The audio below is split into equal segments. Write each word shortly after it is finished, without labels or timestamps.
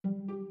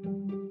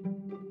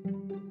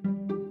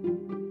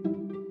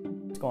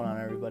going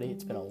on, everybody?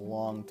 It's been a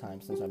long time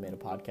since I made a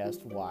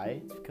podcast. Why?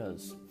 It's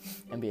because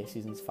NBA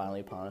season's finally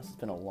upon us. It's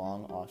been a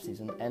long off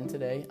season, and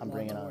today I'm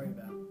bringing on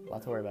a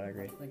lot to worry about. I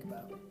agree. Think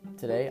about.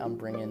 Today I'm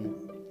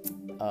bringing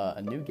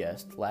a new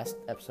guest. Last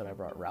episode I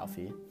brought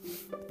Ralphie.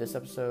 This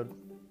episode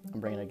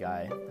I'm bringing a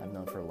guy I've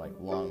known for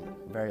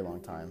very long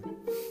time.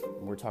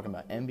 We're talking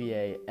about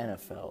NBA,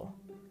 NFL,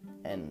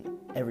 and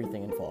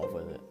everything involved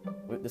with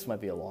it. This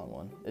might be a long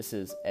one. This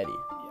is Eddie.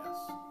 Yes.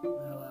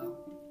 Hello.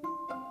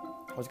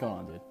 What's going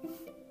on, dude?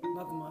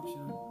 Nothing much.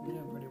 You're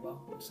doing pretty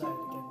well. I'm excited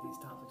to get into these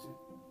topics here.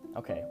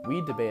 Okay,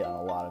 we debate on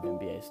a lot of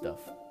NBA stuff.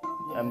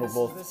 Yeah, and we're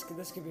both.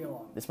 This could be a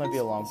long. This might be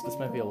a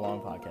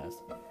long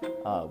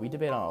podcast. We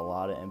debate on a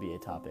lot of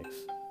NBA topics,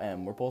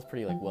 and we're both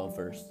pretty well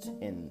versed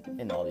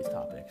in all these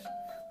topics.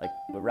 Like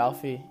with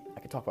Ralphie, I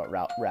could talk about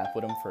rap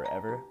with him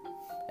forever.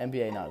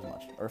 NBA not as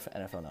much, or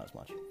NFL not as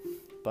much.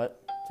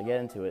 But to get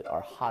into it,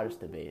 our hottest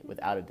debate,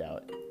 without a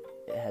doubt,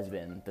 it has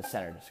been the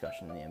center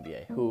discussion in the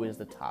NBA. Who is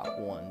the top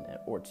 1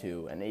 or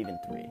 2 and even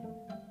 3?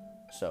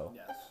 So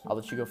Yes. I'll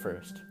let you go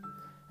first,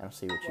 and I'll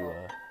see what you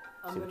offer.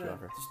 I'm going to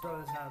just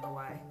throw this out of the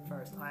way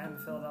first. I am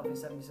a Philadelphia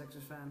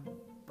 76ers fan,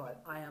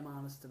 but I am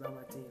honest about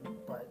my team.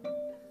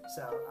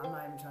 So I'm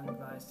not even trying to be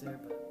biased here,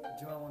 but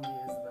Joel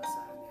Embiid is the best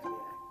center in the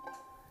NBA.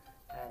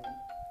 And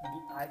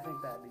I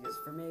think that because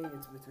for me,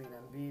 it's between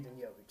Embiid and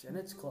Jokic. And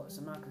it's close.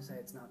 I'm not going to say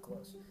it's not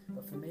close.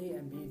 But for me,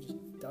 Embiid just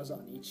does it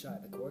on each side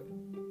of the court.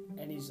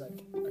 And he's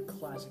like a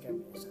classic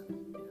NBA center,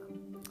 you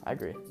know? I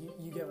agree.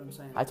 You get what I'm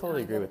saying? I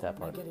totally agree with that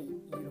part. I get it.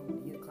 You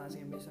don't need a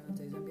classic NBA center in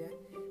today's NBA.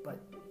 But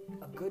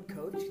a good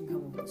coach can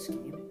come up with a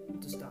scheme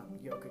to stop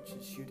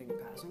Jokic's shooting and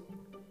passing.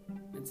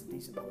 And it's a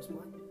decent post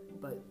play.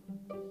 But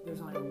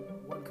there's only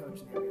one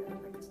coach in the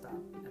NBA that can stop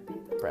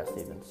Embiid. Brad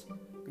Stevens.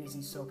 Because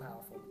he's so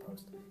powerful in the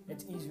post.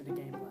 It's easier to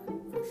game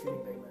plan for a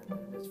shooting big man than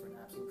it is for an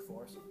absolute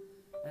force.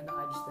 And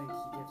I just think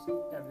he gives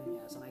everything he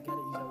has. And I get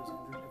it, he's always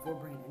injured. If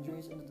we're bringing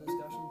injuries into the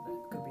discussion, that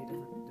could be a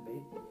different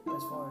debate. But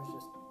as far as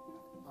just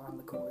on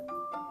the court,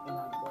 and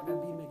on the court,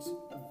 Embiid makes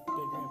a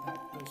bigger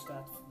impact. Those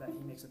stats that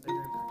he makes a bigger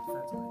impact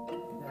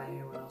defensively than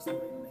anyone else that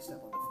when they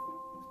step on the floor.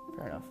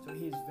 Fair enough. So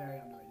he's very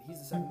underrated. He's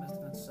the second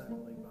best defensive center in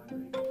the league behind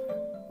Rudy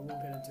Gobert, who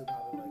we'll get into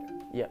probably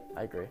later. Yeah,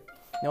 I agree.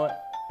 You know what?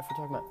 If we're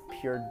talking about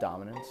pure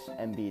dominance,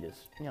 Embiid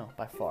is,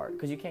 by far,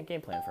 because you can't game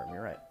plan for him.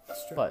 You're right.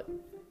 That's true. But,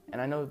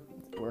 and I know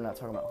we're not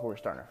talking about who we're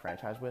starting our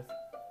franchise with,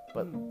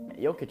 but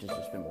Jokic has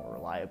just been more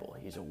reliable.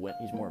 He's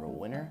more of a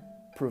winner,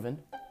 proven.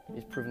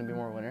 He's proven to be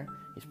more of a winner.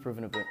 He's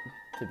proven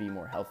to be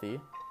more healthy.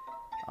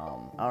 I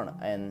don't know,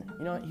 and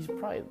he's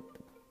probably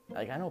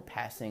I know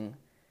passing,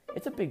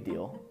 it's a big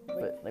deal,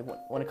 but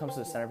when it comes to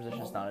the center position,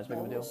 it's not as big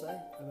of a deal. What I will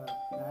say about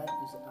that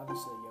is that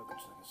obviously Jokic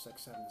is like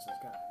a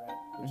 6'7" guy, right?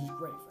 Which is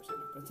great for a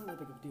center, but it's not that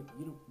big of a deal.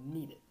 You don't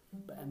need it.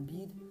 But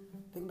Embiid,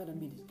 think about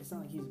Embiid, it's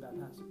not like he's a bad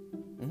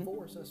passer.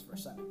 4 assists for a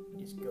center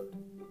is good.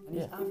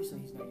 And obviously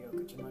he's no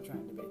Jokic, I'm not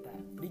trying to debate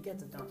that. But he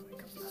gets it done when it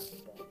comes to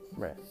basketball.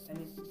 Right. And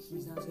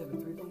he's not as good of a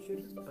 3-point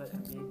shooter, but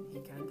Embiid, he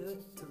can do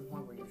it to the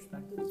point where you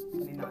respect it,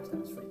 and he knocks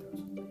down his free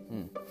throws.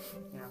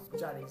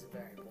 Which I think is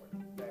very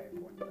important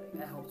play.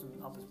 That helps him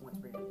up his points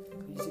per game.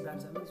 Did you see Ben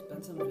Simmons?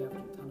 Ben Simmons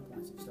averaged a ton of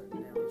points and he started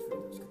nailing his free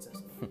throws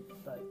consistently.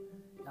 But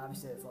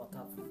obviously it's a lot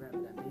tougher for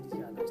him, but Embiid, he's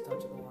got a nice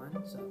touch of the line,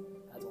 so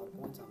adds a lot of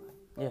points on that.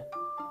 Yeah.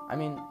 I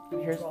mean,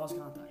 here's what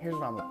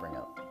I'm going to bring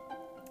up.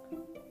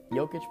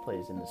 Jokic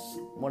plays in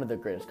one of the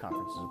greatest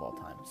conferences of all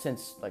time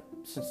since the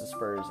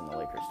Spurs and the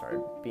Lakers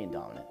started being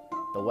dominant.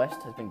 The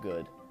West has been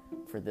good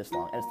for this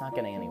long, and it's not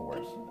getting any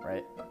worse,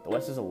 right? The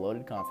West is a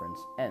loaded conference,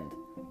 and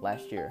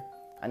last year,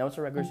 I know it's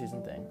a regular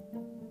season thing,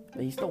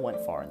 but he still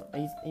went far.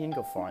 He didn't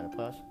go far in the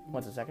playoffs. He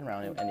went to the second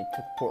round, and he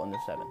took Portland to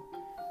 7.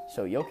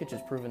 So Jokic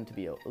has proven to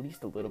be at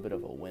least a little bit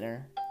of a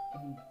winner.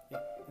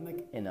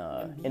 In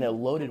a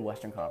loaded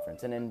Western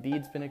Conference, and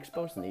Embiid's been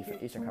exposed in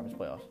the Eastern Conference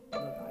playoffs.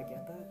 Look, I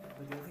get that,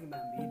 but the other thing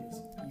about Embiid is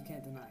you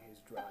can't deny his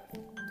drive to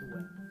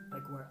win.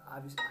 Where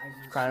obviously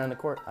crying on the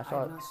court, I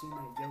saw it. I've not seen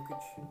that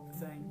Jokic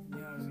thing. You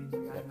know what I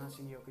mean? I have not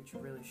seen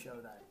Jokic really show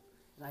that.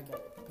 And I get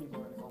it.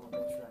 People are going to call him a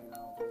bitch right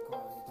now over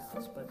Carl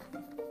Towns, but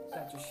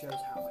that just shows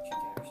how much he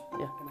cares.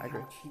 Yeah, and I agree.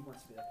 how much he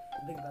wants to be there.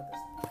 And think about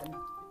this. And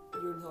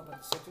you're talking about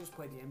the Sixers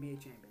played the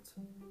NBA champions,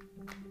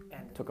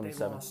 and took them they to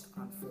 7. lost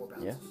on 4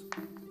 bounces.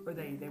 Yeah. Or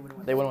they would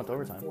have went to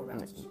overtime. 4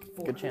 bounces.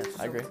 Good chance.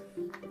 I agree.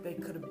 They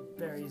could have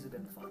very easily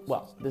been the finals.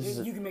 Well, this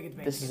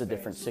is a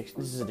different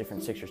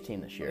Sixers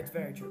team this year. It's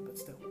very true, but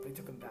still, they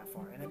took them that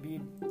far. And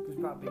Embiid is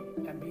probably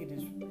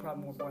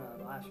more important than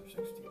the last year's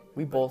Sixers team.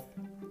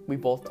 We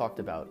both talked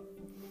about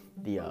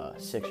the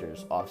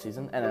Sixers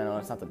offseason, and I know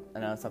it's not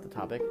the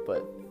topic,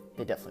 but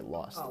they definitely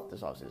lost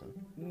this offseason.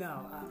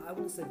 No, I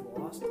wouldn't say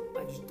lost.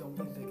 I just don't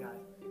think they got.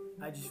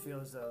 I just feel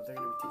as though they're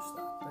going to be too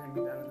slow. They're going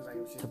to be better in the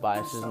regular season.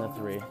 Tobias isn't a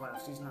 3.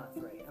 He's not a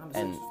 3.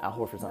 And Al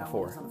Horford's not a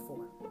 4.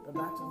 But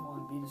back to the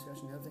whole Embiid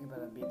discussion, the other thing about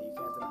Embiid that you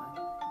can't deny,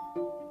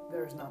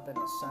 there has not been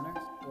a center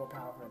or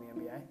power forward in the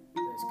NBA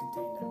that has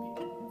contained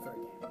Embiid for a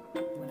game.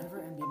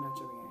 Whenever Embiid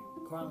matches every game,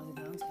 Karl-Anthony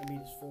Towns,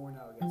 Embiid is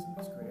 4-0 against him in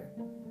his career.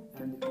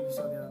 And we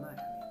saw the other night,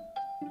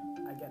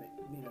 I get it.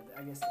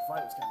 I guess the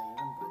fight was kind of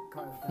even, but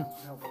Karl-Anthony Towns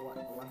was held for what,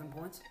 11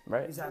 points?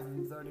 Right. He's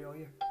averaging 30 all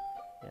year.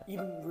 Yeah.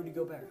 Even Rudy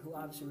Gobert, who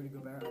obviously Rudy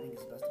Gobert, I think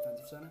is the best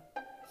defensive center,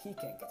 he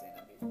can't contain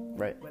Embiid.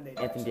 Right. When they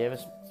Anthony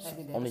Davis,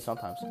 Anthony only Davis,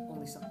 sometimes.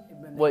 Only some.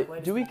 when they Wait,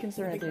 played- do we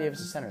consider I think Anthony Davis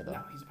a center, though?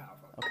 No, he's a power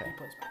forward. Okay. He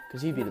plays power.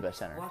 Because he'd be the best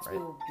center, Lots of right?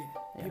 people,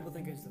 Yeah. people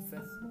think he's the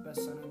 5th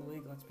best center in the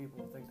league. Lots of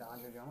people think that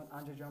Andre Drummond.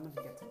 Andre Drummond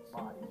gets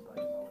bodied by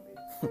Joel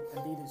Embiid.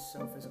 Embiid is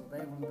so physical. They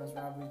have one of the best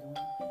rivalries in the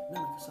league. And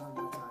then the facade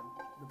on that side,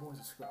 the boy's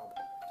a scrub.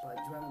 But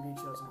Joel Embiid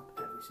shows him up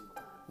every single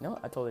time. No,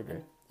 I totally agree.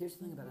 And here's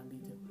the thing about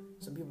Embiid too.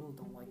 Some people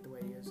don't like the way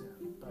he is,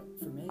 but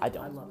for me, I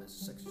don't. I love it as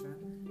a Sixers fan.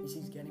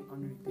 He's getting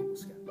underneath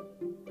people's skin.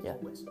 Yeah.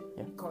 Always.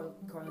 Yeah. Carl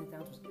Anthony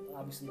Towns was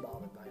obviously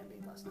bothered by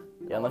Embiid last night.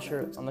 Yeah, unless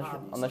you're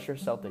Obviously.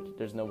 Celtic,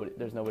 there's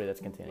nobody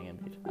that's containing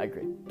Embiid. I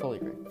agree, totally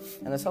agree.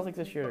 And the Celtics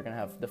this year are gonna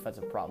have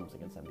defensive problems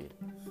against Embiid.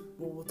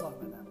 Well, we'll talk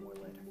about that more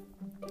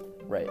later.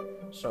 Right.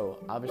 So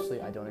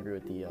obviously, I don't agree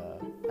with the.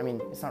 I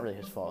mean, it's not really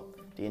his fault.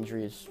 The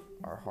injuries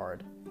are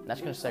hard, and that's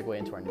gonna segue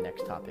into our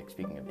next topic.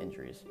 Speaking of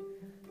injuries,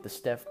 the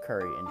Steph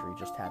Curry injury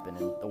just happened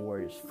in the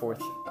Warriors'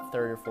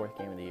 third or fourth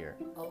game of the year.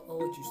 I'll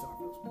let you start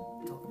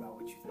first. Talk about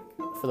what you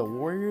think. For the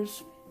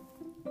Warriors,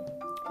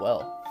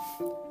 well,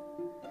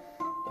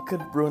 it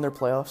could ruin their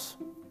playoff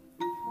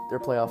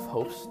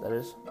hopes, that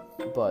is.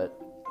 But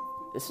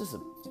this is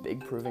a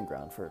big proving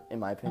ground for, in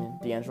my opinion,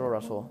 D'Angelo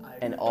Russell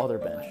and all their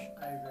bench,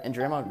 I agree. and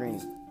Draymond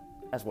Green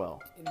as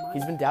well. In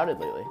He's been doubted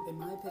lately In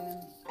my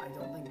opinion, I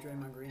don't think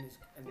Draymond Green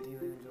and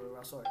D'Angelo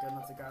Russell are good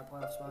enough to guard a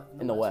playoff spot.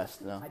 in the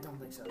West. No, I don't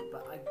think so,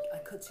 but I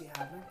could see it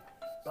happening.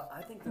 But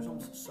I think there's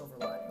almost a silver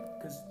lining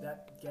because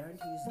that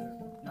guarantees they're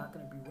not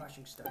going to be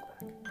rushing Steph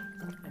back,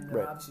 and they're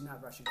Right. obviously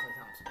not rushing Klay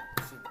Thompson back.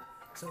 We've seen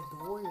that. So if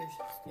the Warriors,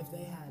 if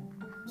they had,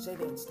 say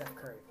they had Steph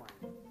Curry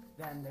playing,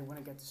 then they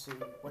wouldn't get to see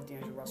what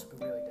D'Angelo Russell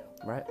could really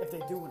do. right? If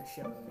they do want to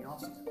ship him in the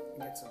offseason and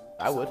get some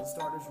I would. solid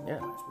starters from Yeah.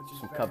 players, which is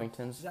Some very,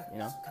 Covingtons, exactly,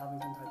 you know. some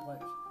Covington type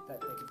players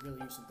that they could really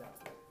use some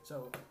depth.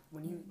 So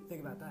when you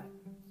think about that,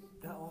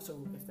 that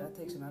also, if that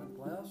takes them out of the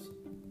playoffs,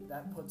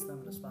 that puts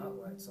them in a spot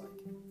where it's like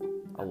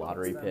A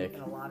lottery puts them pick,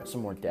 in a lottery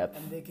some more pick, depth.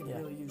 and they could Yeah.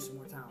 really use some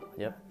more talent. Like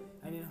Yep.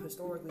 that. And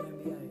historically, in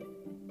the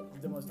NBA,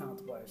 the most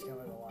talented players come out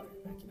of the lottery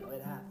pick.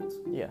 It happens.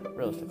 Yeah, You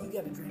realistically.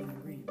 get a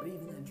Draymond Green, but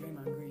even then,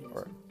 Draymond Green is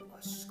Or-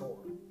 a scorer.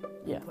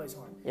 Yeah. He plays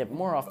hard. Yeah, but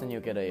more often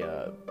you'll get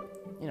a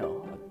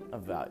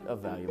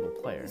valuable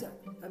player.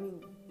 Exactly. I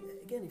mean,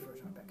 getting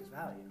first round pick is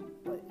value,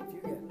 but if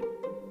you're getting,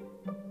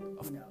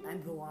 end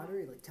of the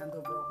lottery, like 10th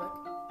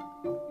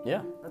overall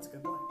Yeah, pick, that's a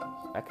good play.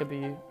 that could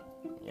be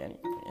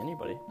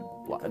anybody.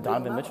 Could be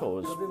Donovan LaMelo. Mitchell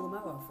was. Could be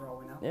LaMelo for all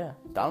we know. Yeah,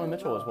 Donovan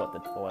Mitchell was what, the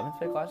 11th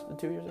pick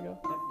 2 years ago?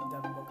 Yep,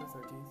 Devin Booker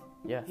 13th.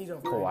 Yeah. He's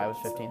over. Kawhi was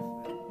 15th.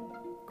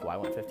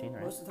 Kawhi went 15,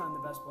 right? Most of the time,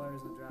 the best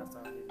players in the draft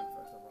are even the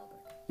first overall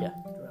pick. Yeah.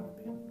 Joel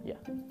Embiid.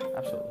 Yeah,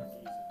 absolutely.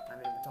 Easy. I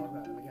mean, we'll talk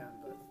about him again,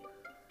 but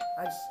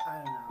I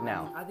don't know.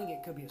 Now. I think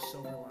it could be a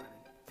silver lining.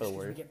 For the just 'cause we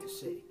Warriors? get to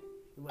see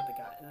what they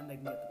got, and then they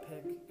can get the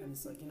pick, and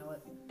it's like, you know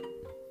what?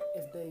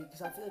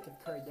 Because I feel like if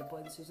Curry did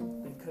play the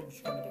season, they could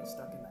just kind of get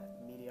stuck in that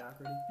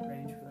mediocrity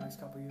range for the next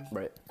couple of years.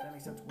 Right. That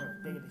makes sense. Where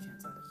they get the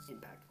chance to have an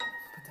impact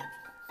potential.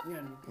 You know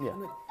what I mean? Yeah.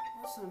 And like,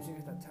 most times you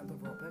get that 10th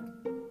overall pick,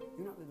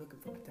 you're not really looking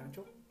for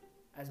potential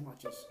as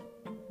much as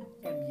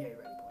NBA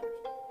ready players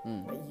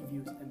Mm. that you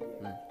view as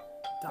NBA ready.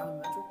 Donovan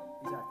Mitchell,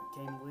 exactly,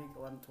 came in the league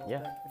 11, 12 Yeah,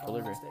 pick, if totally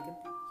I'm not agree. mistaken.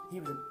 He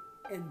was an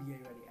NBA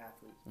ready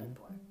athlete and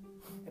player.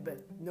 But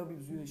nobody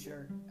was really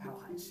sure how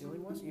high his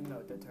ceiling was, even though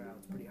it did turn out it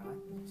was pretty high.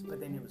 But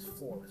they knew his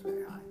floor was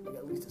very high, like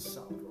at least a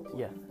solid role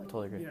Yeah, player. I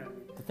totally agree. You know what I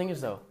mean? The thing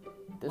is, though,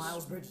 this.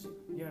 Miles Bridges,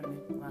 you know what I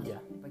mean? Last Yeah.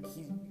 year. Like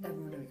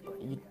everyone knew he could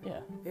play. You, NBA.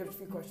 yeah, They have a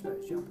few questions about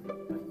his jumper, but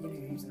you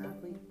knew he was an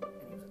athlete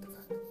and he was a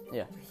defender.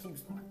 yeah. So he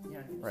was fine. You know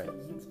what I mean?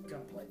 Right. He was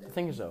gonna play The there.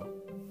 thing is, though,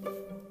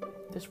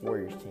 this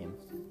Warriors team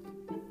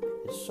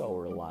is so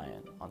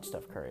reliant on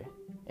Steph Curry.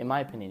 In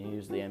my opinion, he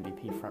was the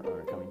MVP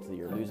frontrunner coming to the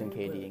year, losing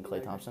KD and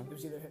Klay Thompson. It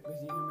was either him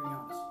or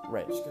Giannis.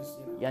 Right. Just 'cause,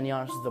 Yeah,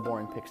 Giannis is the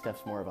boring pick.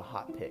 Steph's more of a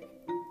hot pick.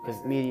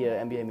 Because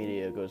NBA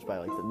media goes by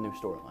like the new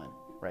storyline,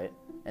 right?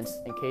 And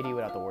KD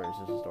without the Warriors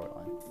is a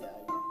storyline. Yeah,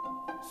 I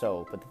agree.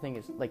 So, but the thing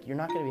is, like, you're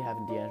not going to be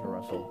having D'Angelo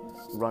Russell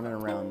running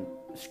around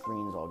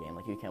screens all game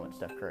like you can with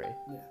Steph Curry,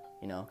 Yeah.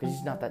 you know? Because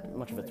he's not that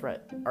much of a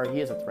threat. Or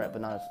he is a threat,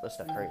 but not a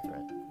Steph Curry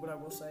threat. What I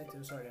will say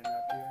too, sorry to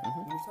interrupt you. Mm-hmm.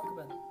 When you talk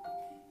about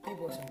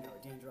people are saying, no,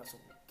 D'Angelo Russell,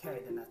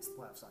 okay, then that's the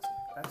playoffs last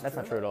year. That's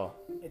not true at all.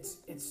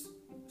 It's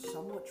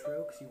somewhat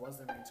true because he was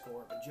their main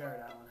scorer, but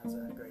Jared Allen has a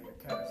great year.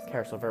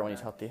 Caris LeVert when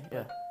he's healthy,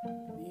 yeah.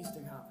 The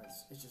Eastern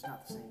Conference is just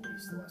not the same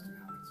East the Western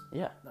Conference.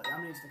 Yeah. Look,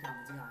 I'm an Eastern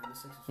Conference guy. I'm a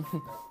Sixers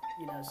fan, but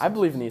you know, I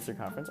believe in the Eastern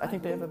Conference. I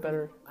think they have a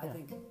better. I Yeah.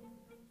 think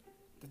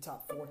the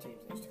top 4 teams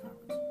in the Eastern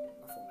Conference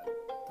are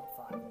formidable.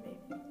 Top 5, maybe.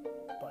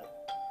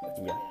 But that's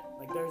really Yeah. it.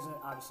 Like,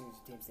 obviously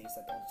there's teams in the East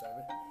that don't deserve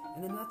it.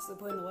 And then Nets that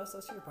play in the West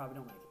last year probably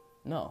don't make it.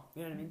 No.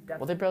 You know what I mean?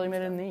 Well, they barely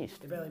made it in the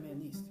East. They barely made in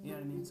the East. You know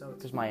what I mean? So it's,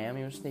 Because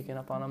Miami was sneaking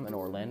up on them, and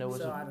Orlando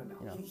was. so I don't know.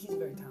 You know. He's a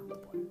very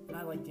talented player. And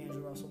I like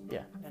D'Angelo Russell.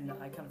 Yeah. And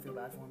I kind of feel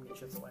bad for him getting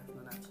shipped away from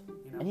the Nets.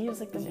 You know? And he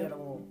is like the 'Cause he new. had a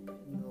little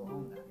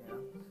home there, you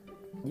know?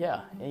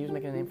 Yeah, and he was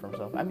making a name for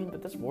himself. I mean,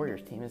 but this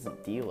Warriors team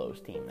isn't D'Lo's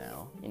team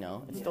now. You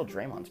know, it's still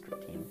Draymond's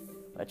team.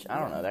 Which I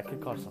don't know. That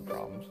could cause some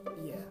problems.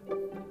 Yeah.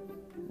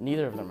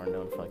 Neither of them are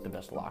known for like the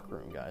best locker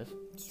room guys.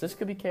 So this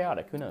could be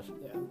chaotic. Who knows?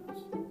 Yeah. Who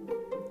knows?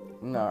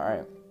 No. All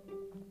right.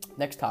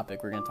 Next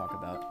topic we're gonna talk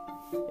about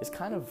is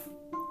kind of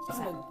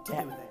Something to do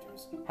with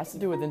injuries. has to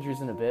do with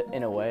injuries in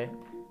a way.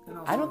 And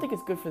also, I don't think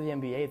it's good for the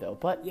NBA though,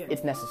 but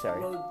it's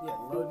necessary.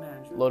 Load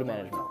management. Load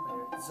management.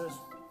 So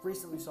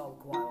recently we saw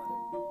Kawhi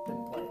Leonard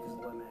didn't play because of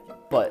load management.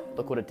 But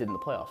look what it did in the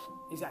playoffs.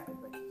 Exactly.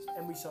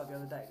 And we saw it the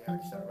other day. They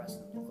already started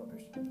resting the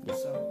Clippers. Yeah.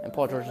 So, And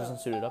Paul George isn't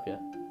suited up yet.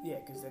 Yeah,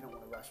 because they don't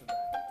want to rush him back.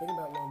 Thinking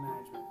about load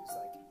management is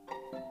like,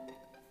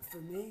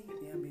 for me,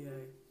 the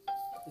NBA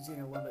is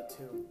getting a little bit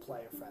too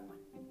player friendly.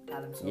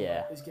 Adam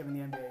Silver is giving the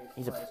NBA.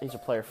 He's a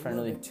player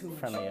friendly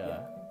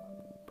GM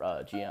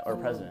or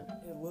president.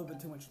 A little bit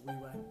too much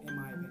leeway, in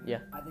my opinion. Yeah.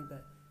 I think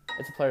that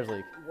it's a players'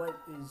 league. What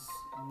is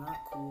not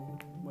cool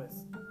with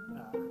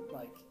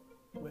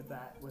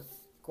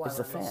Kawhi Is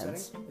the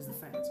fans. Is the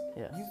fans.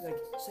 Yeah. You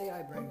say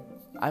I bring.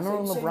 I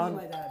remember when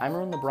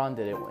LeBron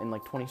did it in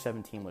like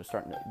 2017 was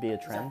starting to be a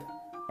trend,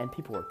 and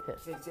people were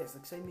pissed. Yes,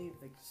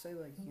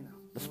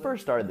 The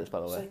Spurs started this, by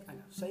the way. I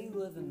know. Say you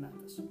live in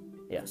Memphis.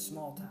 Yeah. It's a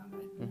small town,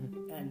 right?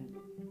 Mm-hmm. And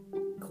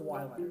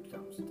Kawhi Leonard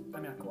comes.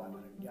 Not Kawhi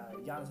Leonard.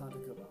 Giannis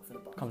Antetokounmpo for the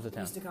Bucks. Comes to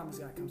town. He's the comes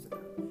guy comes to town.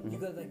 Mm-hmm. You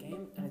go to that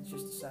game, and it's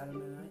just a Saturday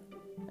night.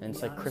 And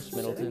it's like Chris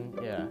Middleton.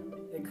 Yeah.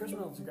 Chris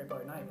Middleton's a great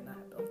player. Not even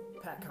that, but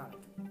like Pat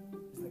Connaughton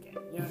is the game.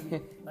 You know what I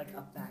mean? Like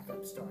a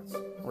backup starts.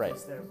 Right.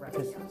 It's their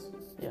resting guys.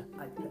 Yeah.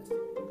 I'd be pissed.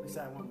 At least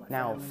I want my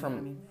now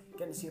family,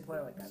 getting to see a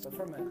player like that, but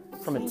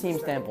from a team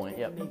standpoint,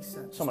 it makes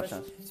sense. So much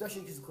sense.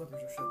 Especially because the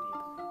Clippers are so deep.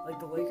 Like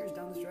the Lakers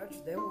down the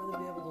stretch, they won't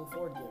really be able to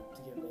afford to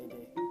give AD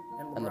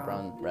and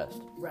LeBron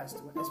rest,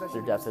 especially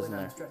their depth isn't down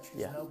there. The stretch,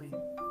 yeah. They'll be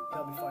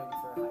fighting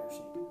for a higher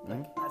seed.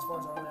 Like as far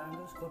as all that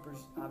goes,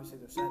 Clippers obviously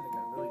they're set. They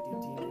got a really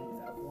deep team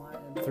without Kawhi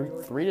and Paul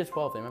George. 3 to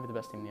 12, they might be the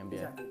best team in the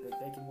NBA. Exactly,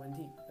 they can win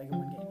games. They can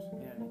win games. You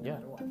know what I mean? Yeah. No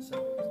matter what. So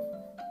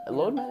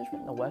load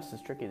management in the West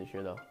is tricky this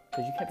year though,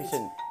 because you can't be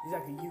sitting.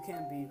 Exactly, you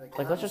can't be like.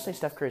 Like let's just say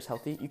Steph Curry's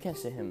healthy, you can't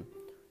sit him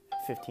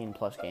 15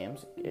 plus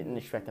games and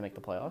expect to make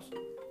the playoffs.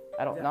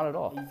 Not at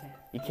all.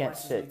 You can't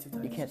sit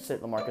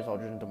LaMarcus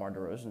Aldridge and DeMar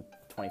DeRozan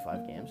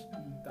 25 games.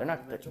 They're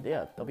not.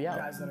 They'll be out.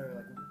 Guys that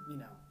are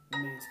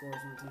main scorers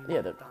on the team.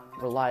 Yeah, they're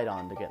relied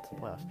on to get to the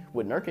playoffs.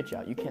 With Nurkic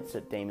out, you can't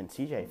sit Dame and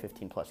CJ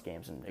 15 plus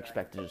games and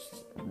expect to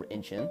just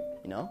inch in.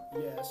 You know?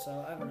 Yeah.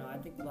 So I don't know. I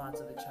think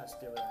lots of it has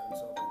to do with Adam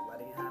Silver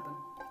letting it happen.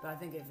 But I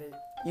think if it.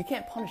 You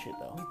can't punish it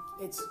though.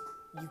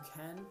 You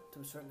can to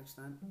a certain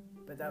extent,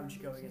 but that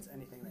would go against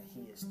anything that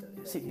he is still.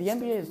 See, the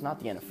NBA is not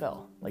the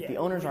NFL. Like the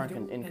owners aren't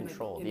in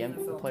control.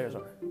 The players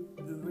are.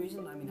 The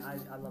reason, I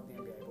love the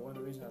NBA, but one of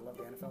the reasons I love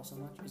the NFL so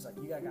much is like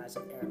you got guys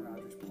like Aaron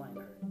Rodgers playing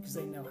hurt because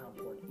they know how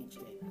important each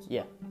game is.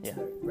 Yeah. To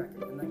their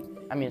record. And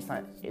I mean, it's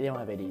not. They don't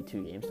have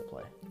 82 games to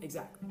play.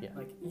 Exactly. Yeah.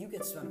 Like you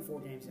get spent 4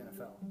 games in the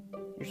NFL.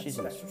 Your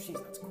season. That's your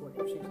season. That's a quarter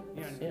of your season.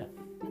 You know what I mean? Yeah.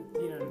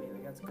 You know what I mean?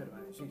 Like that's a good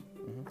amount of season.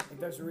 Mm-hmm. Like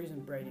there's a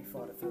reason Brady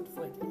fought it through the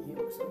flake. He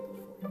only started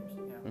those 4 games.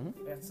 You know?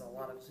 Mm-hmm. That's a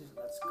lot of the season.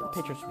 That's costly. The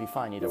Patriots would be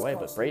fine either way,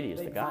 but Brady is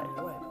the guy.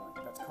 Either way, but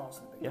like, that's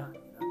costing the big time.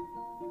 You know?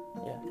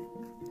 Yeah.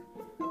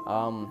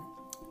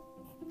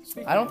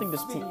 I don't think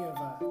this team. Speaking of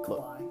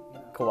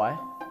Kawhi.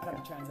 Kind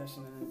of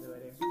transitioning into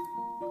it here.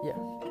 Yeah.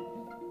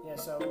 Yeah.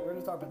 So we're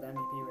gonna talk about the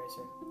MVP race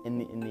here. In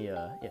the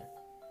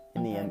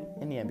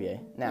NBA.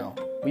 Now,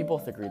 we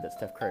both agree that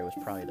Steph Curry was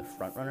probably the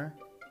front runner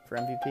for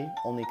MVP,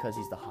 only because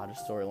he's the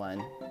hottest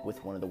storyline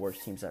with one of the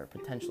worst teams that are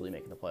potentially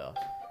making the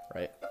playoffs,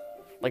 right?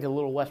 Like a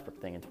little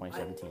Westbrook thing in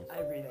 2017. I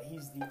agree that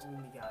he's the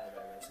only guy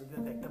there. So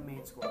the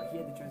main scorer. He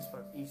had the chance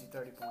for easy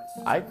 30 points.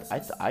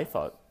 I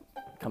thought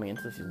coming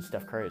into the season,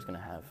 Steph Curry is going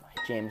to have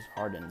James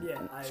Harden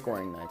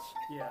scoring nights.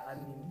 Yeah,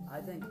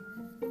 I think,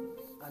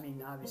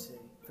 obviously,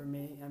 for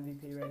me,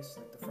 MVP race,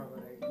 like the front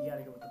runner, you got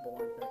to go with the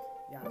boring pick.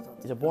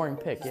 It's a boring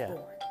pick, yeah.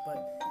 Boring,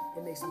 but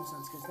it makes no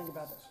sense because think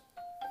about this.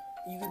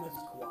 You can look at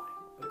Kawhi,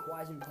 but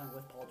Kawhi's been playing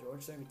with Paul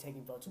George, so they're going to be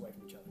taking votes away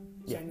from each other.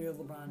 Yeah. Same with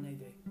LeBron and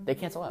AD. They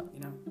cancel out. You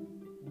know,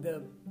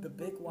 the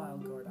big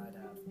wild card I'd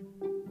have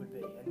would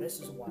be, and this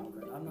is a wild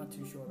card. I'm not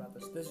too sure about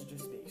this. This is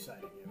just to be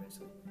exciting here,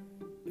 basically.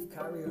 If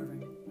Kyrie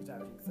Irving was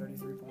averaging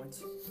 33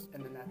 points,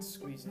 and the Nets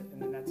squeeze it,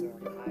 and the Nets are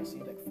like a high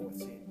seed, like 4th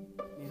seed,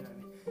 you know what I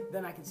mean?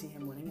 Then I can see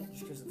him winning it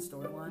just because of the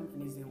storyline,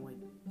 and he's the only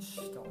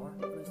star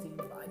on his team.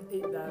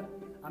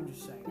 I'm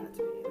just saying that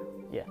to be,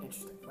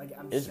 interesting. Like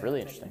it's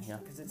really interesting, yeah.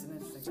 Because it's an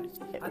interesting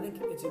thing. I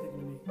think it's either going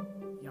to be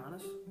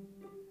Giannis.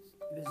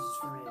 This is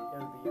for me. It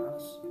would be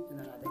Giannis, and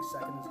then I think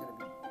second is going to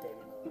be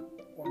Damian Lillard,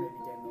 or maybe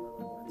Damian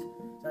Lillard wins.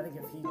 So I think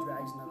if he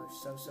drags another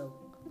so-so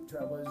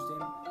Trailblazers team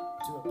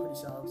to a pretty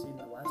solid seed in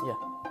the West,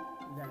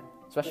 then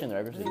especially in the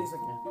regular season.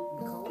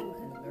 Like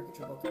McCollum and Nurkic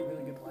are both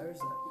really good players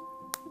that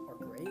are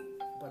great,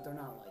 but they're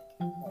not like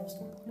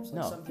all-star players. Like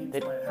no, some teams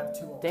have 2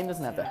 all-stars. Dame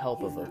doesn't have the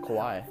help of a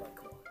Kawhi.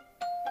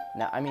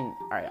 Now, all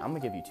right, I'm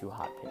gonna give you 2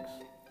 hot picks.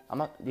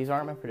 These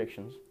aren't my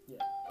predictions. Yeah.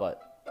 But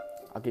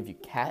I'll give you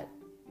Cat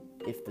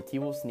if the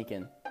T-Wolves sneak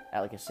in at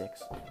like a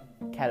 6.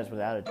 Cat is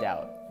without a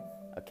doubt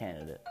a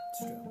candidate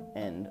It's true.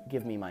 and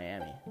give me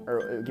Miami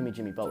or give me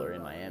Jimmy Butler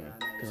in Miami. Yeah, I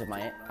know Because if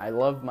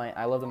you're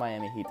I love the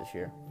Miami Heat this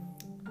year.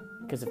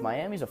 Because if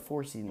Miami's a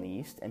 4 seed in the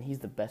East and he's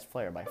the best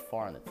player by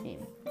far on the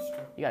team, It's true.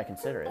 you gotta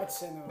consider it. That's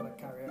similar with like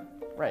Kyrie Irving.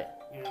 Right.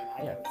 You know,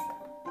 I Yeah. get what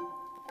you're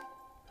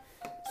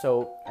saying.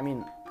 So, I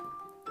mean,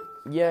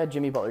 yeah,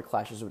 Jimmy Butler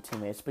clashes with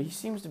teammates, but he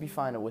seems to be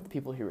fine with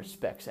people he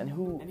respects and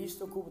who. And he's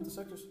still cool with the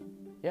Sixers.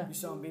 Yeah. You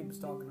saw Embiid was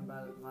talking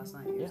about it last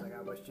night. He was Yeah. like,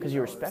 I wish Jimmy 'Cause he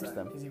Butler respects was there.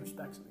 them. Because he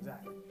respects them,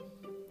 exactly.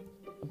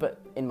 But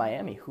in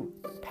Miami, who?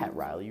 Pat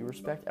Riley, you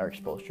respect. Eric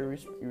Spoelstra,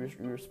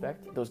 you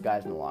respect. Those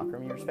guys in the locker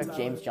room, you respect.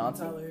 James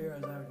Johnson. Tyler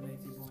Hero's averaging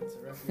 18 points.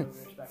 The rest of them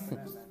respect for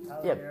that, man.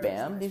 Tyler Yeah, Hero's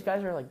Bam. nice, These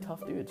guys are like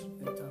tough dudes.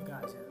 They're tough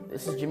guys, yeah.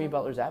 This is Jimmy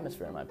Butler's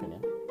atmosphere, in my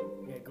opinion.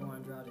 Yeah,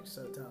 Goran Dragic's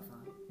so tough, huh?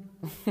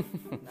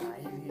 Nah,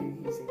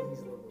 he's a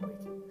little bit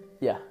weak.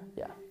 Yeah.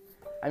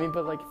 I mean,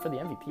 but like for the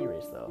MVP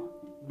race though,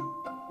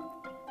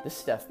 this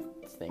Steph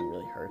thing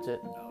really hurts it.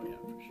 Oh, yeah,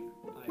 for sure.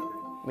 I agree.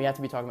 We have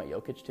to be talking about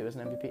Jokic too as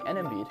an MVP and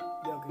Embiid.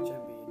 Jokic,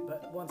 Embiid.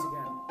 But once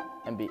again,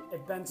 Embiid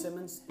if Ben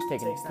Simmons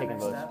taking takes that taking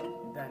next votes. step,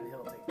 then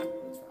he'll take the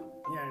votes from him.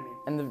 You know what I mean?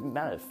 And the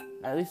amount of,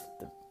 at least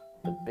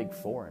the big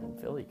four in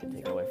Philly could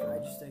take away from I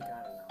him. just think, I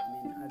don't know.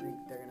 I mean, I think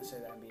they're going to say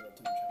that Embiid had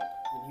too much help,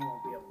 and he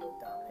won't be able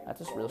to dominate.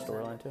 That's a real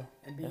storyline too.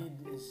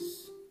 Embiid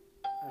is,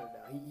 I don't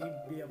know,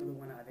 he'd be able to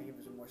win. I think it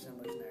was a more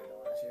similar scenario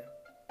to last year.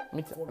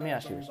 Let me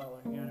ask you Jimmy this. Butler,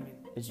 you know what I mean?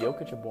 Is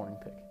Jokic a boring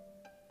pick?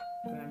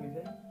 For an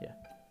MVP? Yeah.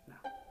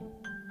 No.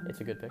 It's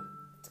a good pick.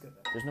 It's good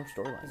though. There's no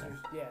storyline there.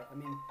 Yeah, I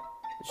mean,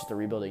 It's just a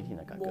rebuilding team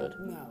that got good.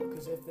 no,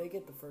 because if they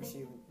get the first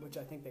seed, which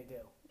I think they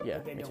do, Yeah,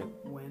 if they me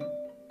don't win,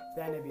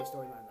 then it'd be a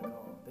storyline like,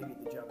 oh, they beat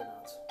the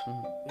Juggernauts.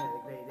 Mhm. Yeah,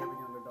 they were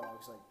the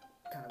underdogs,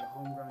 like kind of a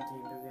homegrown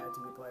team. They had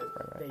to be played.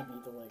 Right. They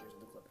beat the Lakers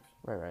and the Clippers.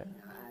 Right.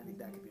 Yeah, I think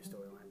that could be a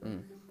storyline.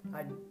 Mm.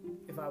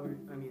 If I were,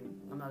 I mean,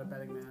 I'm not a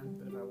betting man,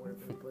 but if I were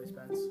to place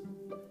bets,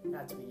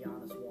 that'd to be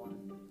Giannis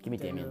 1. Give me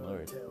Damian Damian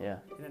Lillard. 2. Yeah.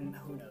 And then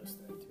who knows,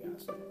 then, to be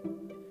honest with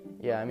you.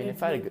 Yeah, I mean,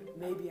 if I had a good.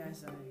 Maybe I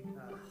say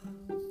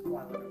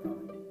Kawhi Leonard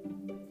probably.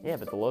 Yeah,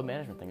 but the load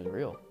management thing is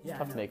real. It's Yeah,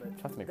 tough I to know,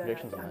 make but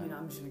predictions on I mean, that.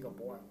 I'm just gonna go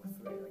boring with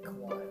 3, like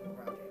Kawhi and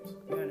LeBron James.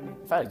 You know what I mean?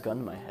 If I had a gun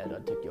to my head,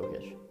 I'd take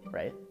Jokic,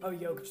 right? Oh,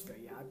 Jokic 3.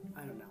 Yeah,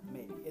 I don't know.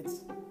 Maybe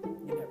it's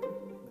you never.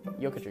 With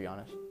Jokic or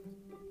Giannis.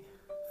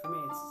 For me,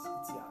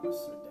 it's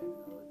Giannis or Damian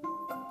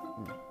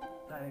Lillard.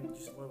 I think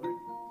just Lillard.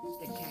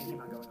 It can't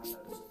keep on going unnoticed.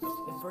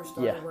 It first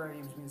started Yeah. where he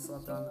was being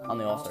slept On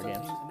the All-Star games.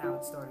 teams, and now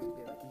it's starting to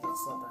be like he gets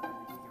slept on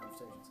MVP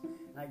conversations.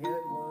 And I get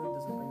it, Lillard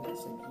doesn't bring that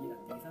same heat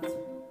on defense,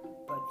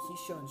 but he's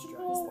showing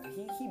strides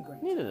there. He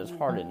brings. Neither does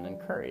Harden and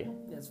Curry.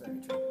 That's very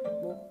true.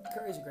 Well,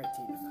 Curry's a great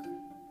team defender.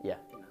 Yeah,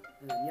 You know,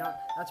 and then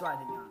that's why I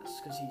think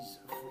Giannis, because he's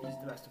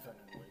the best defender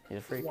in the league. he's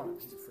a freak. One of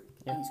them, he's a freak.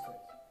 Yeah. He's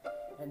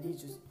crazy, and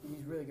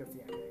he's really good for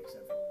the NBA,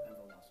 except for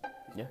everyone else.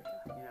 He's Yeah. a great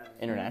guy. You know what I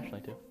mean?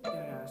 Internationally too.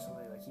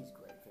 Internationally, like he's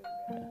great for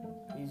the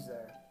NBA. He's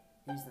there.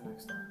 He's the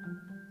next star in the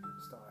league.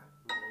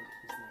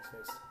 He's the next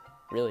face.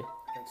 Really?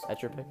 I think so.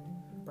 That's your pick?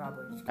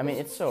 Probably. just I mean,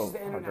 'cause it's so the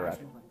hard to wrap.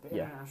 international thing. The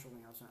Yeah. international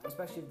thing helps out,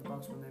 especially if the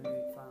Bucks win the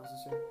NBA Finals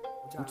this year,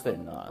 which Which they're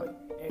not. But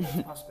it's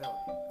a possibility.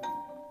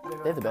 I mean,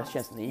 They have the best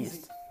chance in the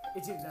East.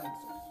 It's even them.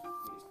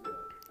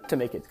 Really. To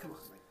make it. Come on,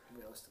 like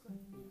realistically.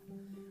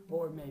 Yeah.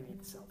 Or maybe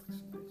the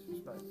Celtics.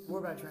 But we're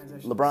about to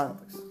transition. LeBron.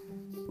 To the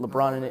Celtics.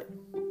 LeBron in it.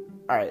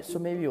 All right, so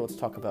maybe let's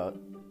talk about.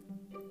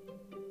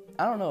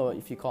 I don't know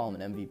if you call him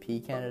an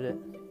MVP candidate,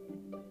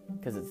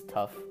 because it's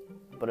tough.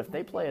 But if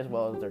they play as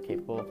well as they're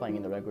capable of playing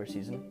in the regular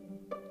season,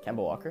 Kemba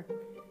Walker.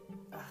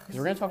 Because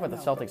we're going to talk about the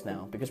Celtics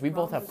now, because we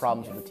both have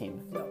problems with the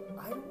team. No,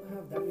 I don't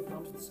have that many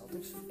problems with the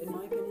Celtics. In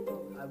my opinion,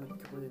 though, I would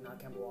completely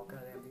knock Kemba Walker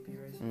out of the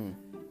MVP race.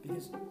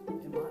 Because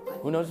in my,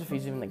 Who knows if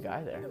he's even the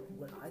guy there? No,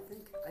 what I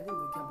think that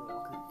Kemba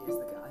Walker is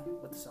the guy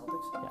with the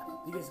Celtics. Yeah.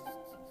 Because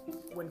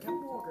when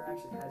Kemba Walker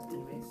actually has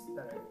teammates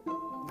that are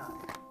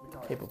not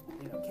retarded, Capable.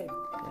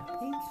 Capable. Yeah.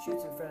 He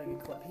shoots a fairly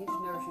good clip. He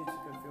never shoots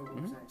a good field goal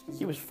percentage. 'Cause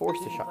He was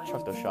forced to he's playing-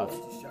 chuck those he's shots.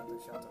 forced to shut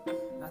those shots up.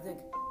 And I think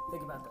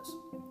about this.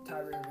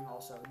 Kyrie Irving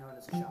also known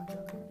as a shot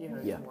chucker, even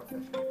though he's Yeah. more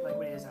efficient, like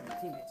when he is on the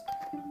teammates.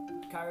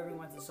 Kyrie Irving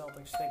went to the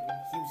Celtics thinking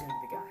he was going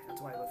to be the guy.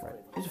 That's why he left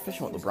Cleveland. He's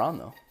efficient with LeBron,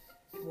 though.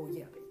 Well,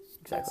 yeah, but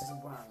Exactly. that's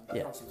LeBron.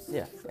 Yeah. Also was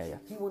Yeah. efficient. Yeah. Yeah.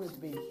 He wanted to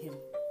be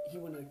he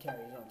wanted to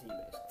carry his own team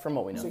basically. From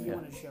what we know, So he yeah.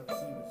 wanted to show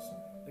he was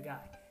the guy.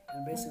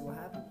 And basically what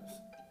happened was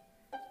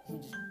he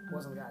just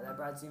wasn't the guy. That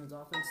Brad Stevens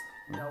offense,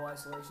 no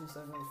isolation,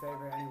 doesn't really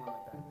favor anyone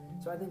like that.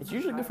 So I think It's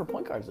usually good for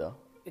point guards, though.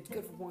 it's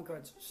good for point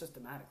guards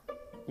systematically.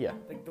 Yeah.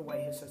 Like the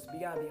way his system. You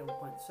gotta be able to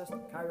play in the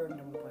system. Kyrie Irving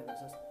never played in the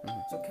system.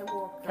 So Kemba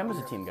Walker. Kemba's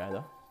a Kyrie team guy,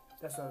 though.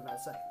 That's what I was about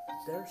to say.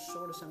 They're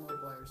sort of similar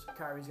players.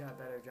 Kyrie's got a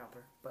better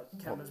jumper, but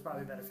Kemba's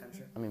probably a better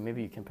finisher. I mean,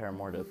 maybe you compare him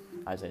more to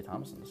Isaiah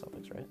Thomas in the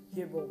Celtics, right?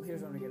 Here's what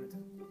I'm gonna get into.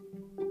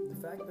 The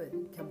fact that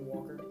Kemba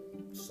Walker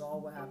saw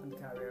what happened to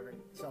Kyrie Irving,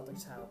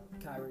 Celtics, how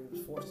Kyrie was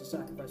forced to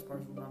sacrifice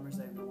personal numbers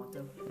they didn't want to,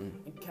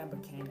 and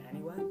Kemba came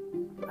anyway,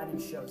 I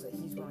think shows that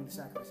he's willing to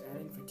sacrifice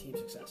anything for team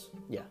success.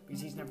 Yeah.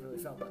 Because he's never really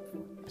felt that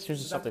before. As soon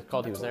as the So Celtics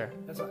called, he was there.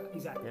 That's why,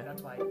 exactly. Yeah.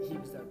 That's why he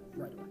was there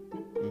right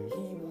away.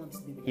 He wants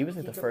to be the guy. He was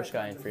like the took first that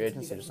guy in contract. free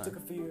agency to He sign. took a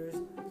few years.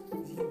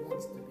 He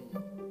wants to be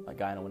A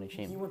guy on a winning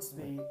He team. wants to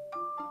be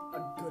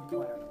a good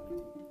player on a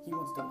winning team. He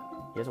wants to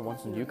win. He hasn't won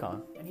since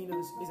UConn. And he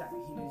knows,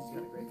 exactly, he knows he's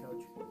got a great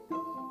coach.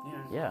 You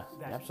know, Yeah,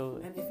 that-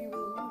 absolutely. And if he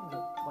really wanted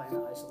to play in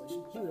that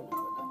isolation, he would have went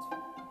to the Nets.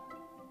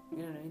 You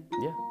know what I mean?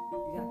 Yeah,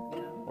 Exactly.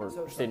 You know? or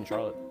So- stayed in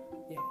Charlotte.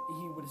 Yeah,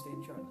 he would have stayed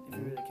in Charlotte if he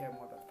really cared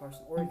more about the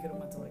person. Or he could have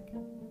went to, like,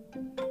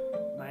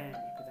 Miami,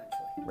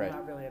 potentially. Right.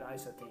 Not really an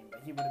ISO team, but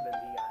he would have been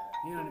the guy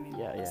there. You know what I mean?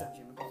 Yeah, yeah. Except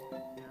Jimmy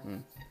Butler, you know?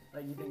 Mm.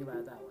 Like, you think about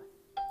it that way.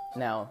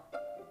 Now,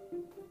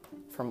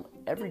 from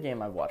every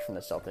game I've watched from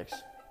the Celtics,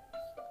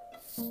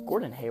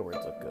 Gordon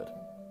Hayward's look good,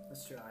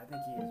 That's true. I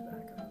think he is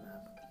back on the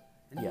map.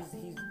 And Yeah.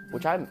 he's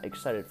which I'm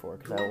excited for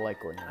because I like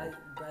Gordon Hayward.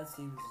 Brad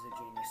Stevens is a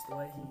genius. The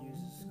way he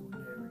uses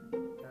Gordon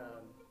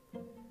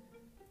Hayward,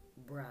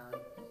 Brown,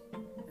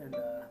 and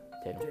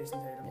Tatum. Jason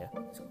Tatum.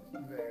 Yeah. It's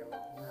very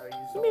well. And how he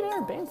uses He made all Aaron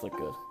those Baines look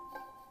good.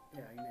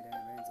 Yeah, he made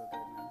Aaron Baines look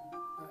good, man.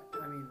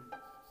 I mean,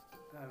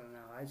 I don't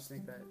know. I just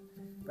think that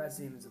Brad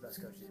Stevens is the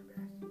best coach in the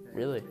NBA. Yeah,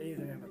 Really?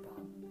 Either him or Pop,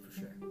 for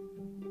sure.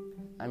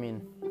 I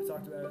mean, We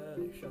talked about it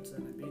earlier. He shuts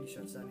down Embiid, he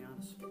shuts down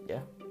Giannis. yeah.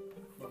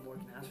 What more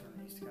can you ask from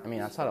the East I mean,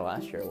 outside of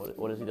last year,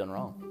 what has he done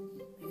wrong?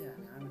 Yeah,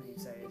 I mean,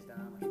 say he's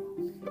done that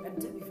much wrong. And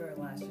to be fair,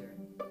 last year,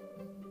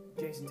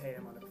 Jason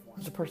Tatum underperformed.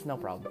 It's a personnel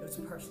problem. It was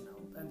personnel,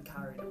 and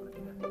Kyrie didn't want to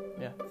be there.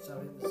 Yeah. So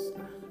it was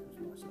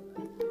more so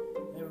that.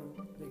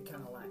 They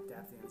kind of lacked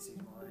depth in the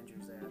season while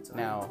injuries they had. So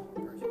Now- I think it's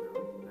more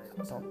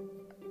personnel.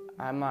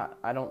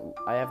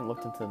 I haven't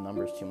looked into the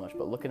numbers too much,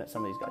 but looking at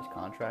some of these guys'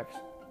 contracts,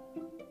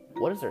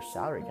 what is their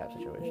salary cap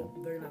situation?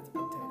 Well, they're going to have to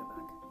put Tatum back.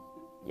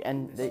 Yeah,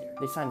 and they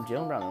signed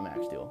Jalen Brown on the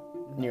max deal,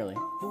 nearly.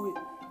 Who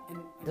and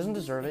Doesn't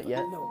deserve it yet.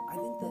 No, I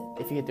think that.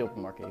 If he hit the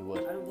open market, he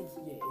would. I don't think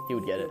if He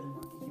would get it. he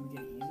would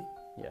get it easy.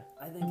 Yeah.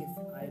 I think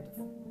if I had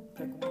to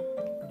pick one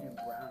between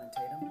Brown and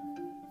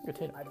Tatum, Good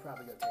Tatum. I'd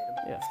probably go Tatum.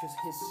 Yeah. Just because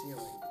his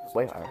ceiling is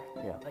Way much higher.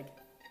 higher. Yeah. Like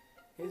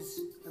his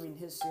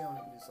ceiling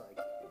is like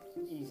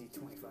easy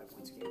 25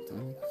 points a game. Type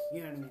guy.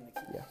 You know what I mean?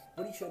 Like, Yeah.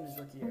 What he showed in his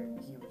rookie year, he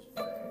was very,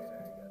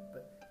 very good.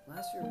 But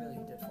last year, really,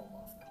 he did fall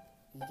off. Though.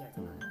 You can't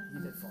deny it. He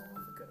did fall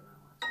off a good amount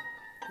last year.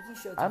 I think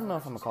he showed I don't know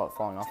if I'm some gonna call it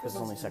falling off because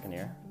it's only second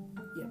year.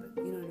 Yeah,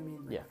 but you know what I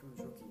mean? Like Yeah. from his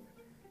rookie year,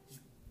 he's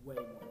way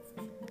more efficient.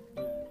 You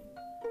know what I mean?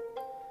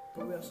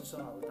 But we also saw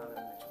it with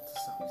Donovan Mitchell to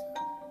some extent,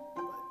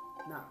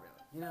 but not really.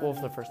 You know Well, what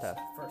I for the mean? first half.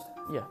 First half.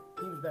 Yeah.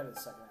 He was better the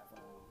second half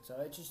all along. So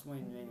it's just when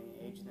any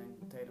age thing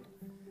with Tatum.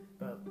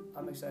 But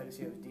I'm excited to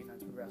see how his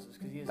defense progresses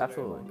because he is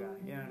Absolutely. a very long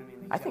guy. You know what I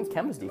mean? I think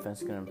Kemba's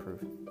defense is gonna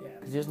improve. Yeah,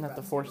 because he doesn't have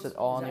to force it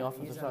all on the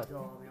offensive he doesn't have side. to go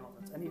all on the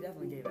offense. And he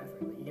definitely gave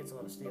effort. Like, he gets a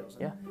lot of steals.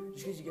 And Yeah.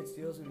 Just because you get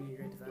steals doesn't mean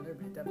you're a great defender,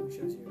 but it definitely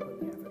shows you you're putting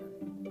the effort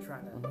in,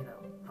 trying to,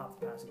 hop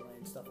the passing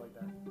lane, stuff like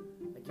that.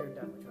 Like, you're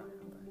definitely trying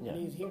out there. Yeah.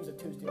 And he was a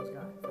 2 steals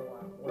guy for a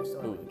while. Or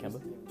still Who, had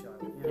Kemba? team in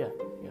Charlotte.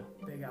 Yeah.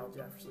 Big Al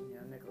Jefferson,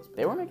 Nicholas.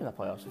 They were making the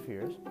playoffs a few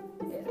years.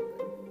 Yeah,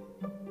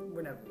 but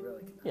we're never really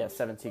competitive. Yeah,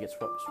 7 gets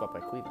swept by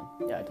Cleveland.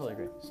 Yeah, I totally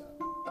agree. So,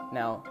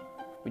 Now,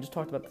 we just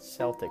talked about the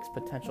Celtics'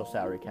 potential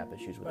salary cap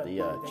issues with but the they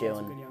got some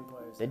Jalen. good young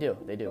players. They do,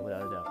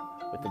 without a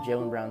doubt. With the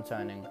Jalen Brown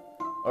signing,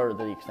 or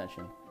the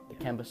extension, the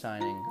Kemba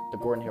signing, the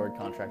Gordon Hayward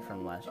contract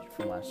from last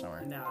summer.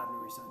 And now having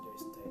to re-sign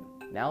Jason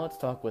Tatum. Now let's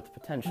talk with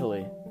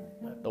potentially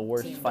the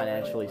worst Team that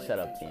financially really set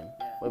up bleak team,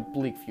 future. Yeah. a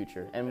bleak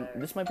future. And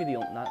this might be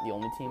not the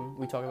only team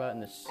we talk about in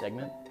this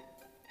segment,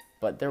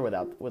 but they're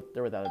without a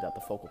doubt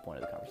the focal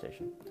point of the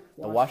conversation.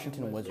 The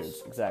Washington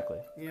Wizards, exactly.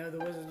 You know who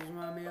the Wizards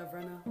remind me of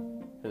right now?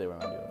 Who they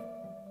remind you of?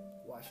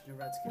 Washington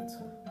Redskins.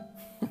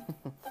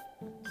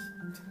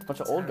 It's a bunch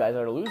of old guys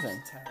that are losing.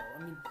 It's terrible.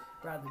 I mean,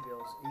 Bradley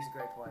Beal, he's a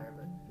great player,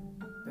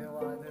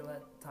 but they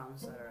let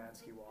Thomas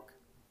Satoransky walk.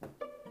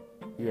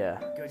 Yeah,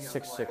 Good young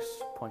 6'6"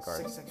 point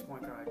guard. 6'6"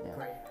 point guard, Yeah.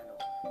 great handle,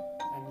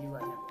 and you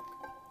let him walk.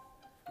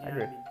 You I know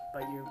agree.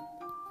 what I mean?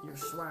 But you're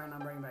swearing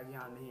on bringing back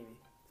Jan Mahimi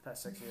the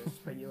past 6 years,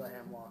 but you let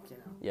him walk.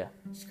 Yeah,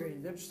 It's crazy.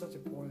 They're just such a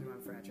poorly run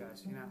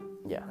franchise.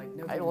 yeah. Like, I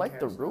nobody like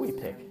the cares Rui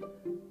about pick.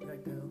 You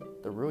like the who?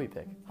 The Rui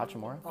pick.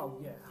 Hachimura. Oh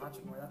yeah,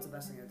 Hachimura. That's the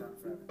best thing they've done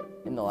forever.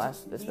 In the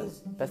last, this He's-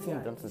 best thing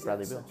he's they've done got- since he's got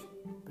Bradley Beal.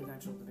 such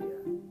potential to be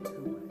a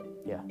two-way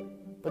Yeah.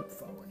 But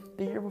forward.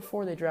 the year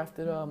before they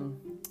drafted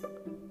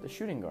the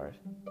shooting guard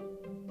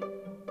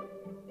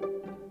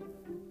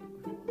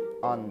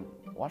on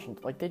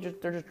Washington. Like they're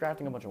just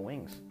drafting a bunch of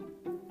wings.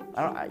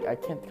 I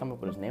can't come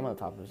up with his name on the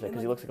top of his head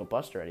because he looks like a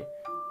bust already.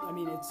 I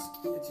mean, it's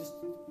just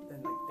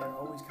and like they're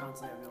always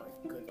constantly having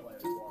like good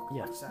players walk.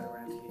 Yeah. Like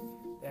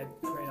Satoransky. They had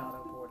trade Otto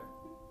Porter.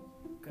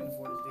 Couldn't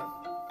afford his deal.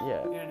 Yeah. You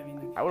know what I mean?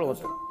 Like, I would've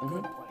those looked- are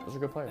good players. Those are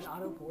good players. And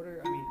Otto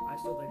Porter, I mean, I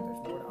still think there's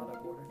more to Otto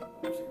Porter than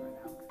what we're seeing right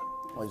now.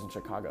 Well, he's in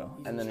Chicago,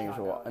 He's and in then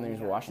Chicago, he was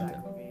got with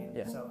Washington. Zach LaVine.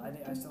 Yeah. So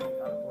I still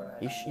think Otto Porter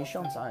has He's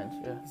shown signs.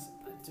 Yeah.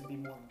 to be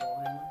more of a ball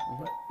handler. Mhm.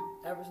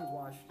 But ever since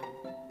Washington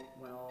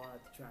went all out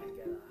to try and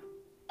get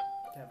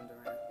Kevin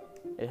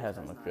Durant, It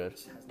hasn't looked good.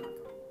 Has not gone.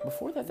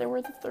 Before that, they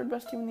were the third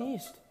best team in the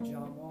East.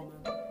 John Wall,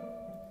 man.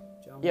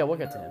 John Yeah, Wall we'll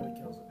get to really him.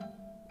 kills it.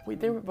 Wait,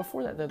 they were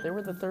before that. They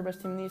were the third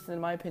best team in the East, and in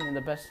my opinion,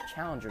 the best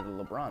challenger to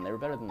LeBron. They were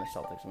better than the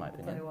Celtics, in my I'll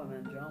tell opinion. you what,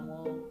 man. John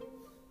Wall,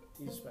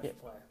 he's a special Yeah,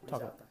 player. When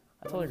talk he's about out there.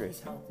 I totally When agree.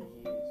 He's healthy.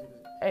 He's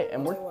Hey,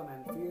 and I'll we're tell you what,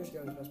 man. 3 years ago,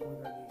 he was the best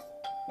point guard in the East.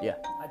 Yeah.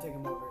 I'd take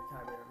him over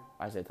Kyrie Irving.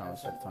 Isaiah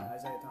Thomas at the time.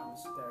 Isaiah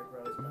Thomas, Derrick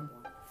Rose at that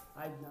point.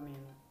 I mean,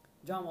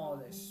 John Wall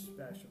is a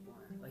special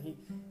player. Like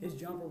his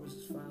jumper was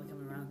finally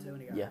coming around too,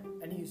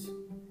 and and he's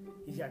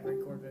got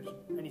great court vision,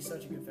 and he's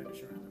such a good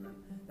finisher around the rim.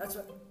 That's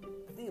what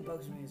the thing that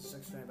bugs me as a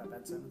Sixers fan about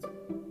Ben Simmons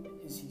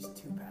is he's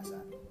too pass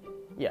happy.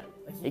 Yeah,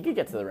 like he could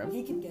get to the rim.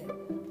 He could get.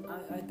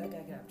 That guy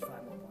could have 5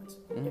 more points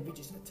if he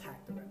just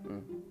attacked the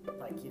rim.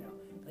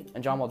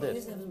 And John Wall did. He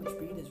doesn't have as much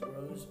speed as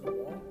Rose or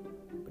Wall,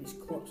 but he's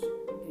close.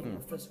 And he's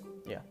more physical.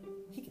 Yeah.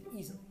 He could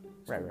easily.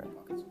 Right.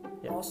 Buckets.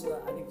 Yeah.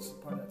 Also, I think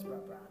part of that's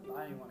Brett Brown. But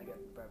I didn't want to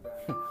get Brett Brown.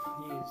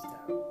 He is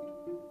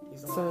terrible.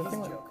 He's a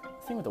joke.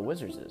 The thing with the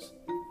Wizards is,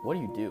 what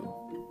do?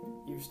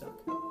 You're stuck.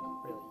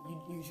 Really.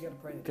 You just got to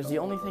pray. Because the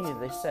only thing that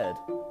they said,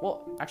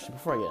 well, actually,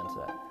 before I get into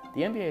that,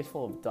 the NBA is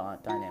full of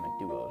dynamic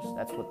duos.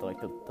 That's what the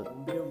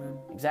Beal, man.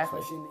 exactly.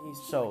 Especially in the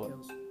East.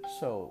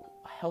 So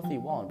a healthy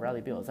Wall and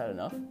Bradley Beal, is that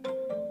enough? In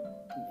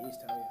the East,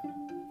 hell yeah.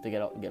 To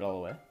get all the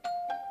way?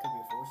 Could be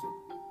a 4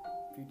 seed.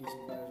 A few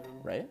decent players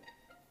around. Right.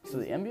 So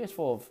the NBA is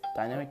full of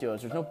dynamic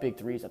duos. There's no big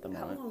threes at the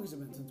moment. How long has it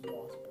been since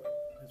Wall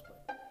has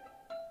played?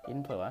 He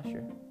didn't play last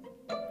year.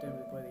 Didn't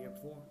really play the year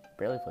before.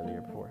 Barely played the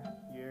year before.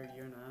 Year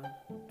and a half.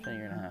 It's been a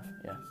year and a half.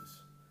 Yeah.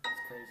 Jesus.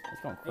 It's crazy.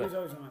 It's going He quick. was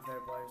always one of my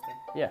favorite players,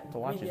 too. Yeah, to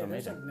watch is There's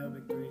amazing. like no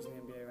big threes in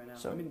the NBA right now.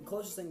 So- I mean, the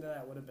closest thing to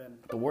that would have been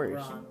The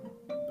Warriors. LeBron,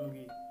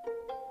 Boogie.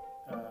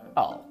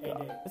 Oh, AD.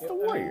 God. It's the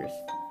Warriors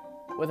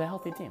with a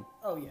healthy team.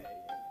 Oh yeah.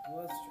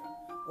 Well, that's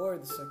true. Or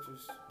the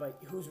Sixers, but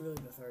who's really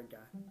the third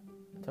guy?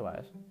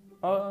 Tobias.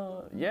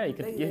 Yeah, you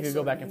could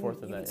go back and forth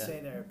with you that. could say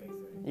they're a big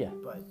three. Yeah.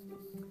 But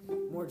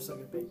more just like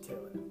a big two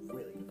and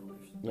really good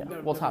players. Yeah.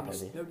 No, Well, top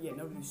nobody- heavy.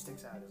 Nobody who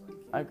sticks out is like.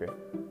 I agree.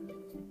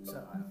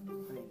 So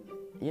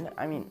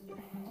I mean,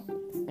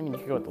 you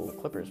could go with the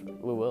Clippers.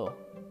 We will.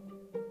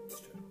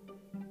 it's true.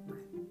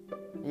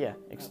 Yeah,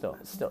 it's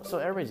still. So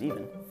everybody's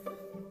even,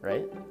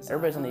 right?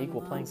 Everybody's on the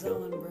equal playing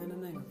field.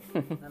 Brandon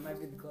Ingram. That might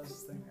be the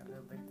closest thing I've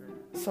ever big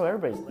three. So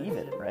everybody's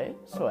even, right?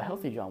 So a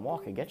healthy John Wall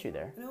could get you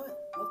there. You know what?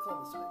 I'll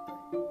call this a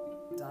big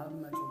three.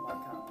 Donovan Mitchell,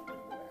 Mike Conley,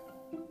 Rudy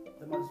Gobert.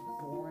 The most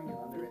boring and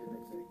underrated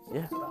big three.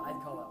 Yeah. But I'd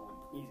call that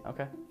one easy.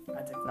 Okay.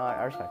 I'd take No,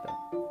 I respect that.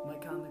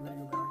 Mike Conley,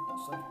 Rudy Gobert,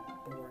 such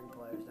boring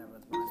players in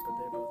everyone's minds, but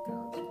they're both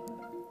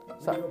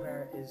gods. So- Rudy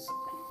Gobert is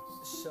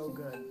so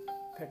good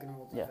pick and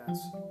roll Yeah.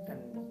 defense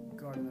and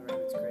guarding the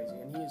rim. It's crazy,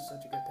 and he is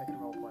such a good pick and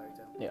roll player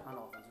too. Yeah. On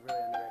offense, really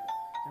underrated.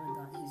 Him and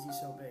Don, he's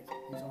so big.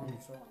 His arms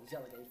are so long. He's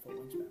got like 8 foot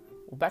wingspan. Man.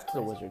 Well, back to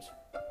the Wizards.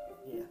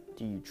 Yeah.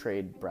 Do you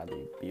trade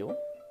Bradley Beal?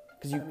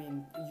 Because I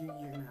mean, you're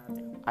gonna have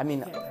to. I mean,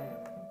 you can't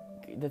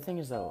pay him. the thing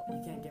is though,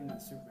 You can't give him the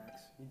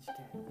supermax. You just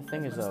can't. The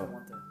thing is, Unless they though,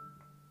 want to.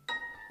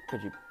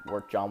 could you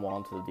work John Wall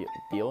into the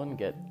deal and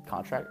get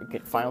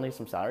finally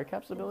some salary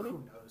cap stability? Who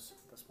knows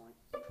at this point?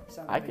 It's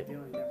not I a big could-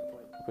 deal. He never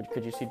played.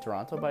 Could you see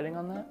Toronto biting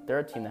on that? They're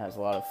a team that has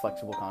a lot of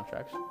flexible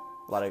contracts,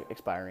 a lot of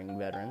expiring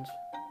veterans,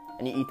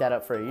 and you eat that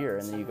up for a year,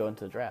 and then you go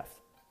into the draft.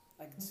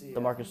 I could see.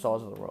 The Marcus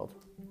Stalls of the world,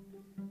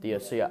 the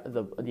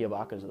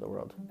Ibakas of the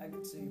world. I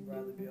could see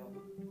Bradley Beal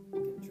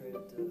getting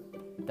traded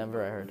to.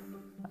 Denver, I heard.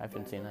 I've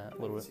been seeing that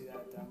a little I could bit. see that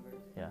at Denver.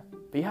 Yeah,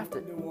 but you have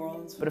to. New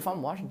Orleans. But if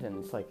I'm Washington,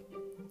 it's like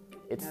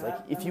Yeah,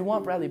 that if you might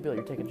want be- Bradley Beal,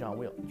 you're taking John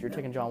Wall. You're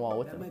taking John Wall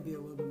with That him. might be a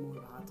little bit more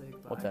of a hot take,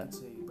 but What's I that? could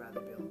see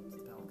Bradley Beal to the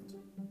Pelicans.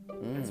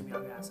 Mm. Get some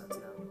young assets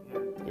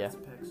now. Yeah.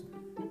 Some picks. He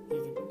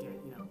could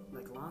get,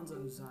 like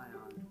Lonzo, Zion.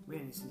 We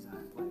didn't see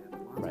Zion play yet,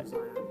 but Lonzo, Right.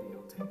 Zion,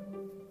 Beal,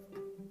 Tatum.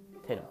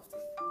 Tatum,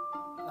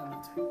 I'm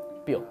not Tatum.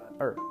 Beal,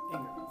 or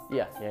Ingram.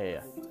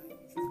 yeah.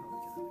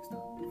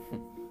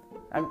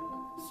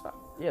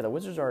 Probably The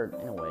Wizards are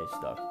in a way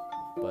stuck,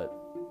 but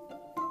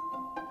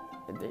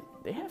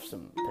they have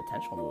some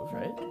potential moves,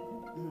 right?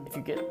 If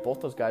you get both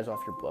those guys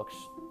off your books,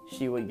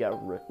 see what you got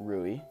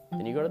Rui,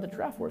 then you go to the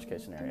draft worst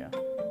case scenario.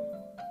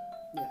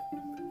 Yeah.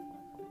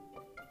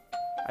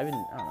 I don't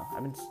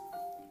know.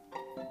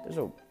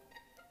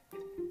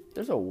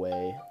 There's a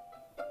way.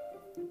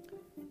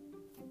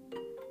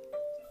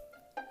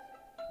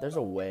 There's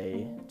a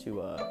way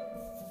to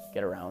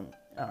get around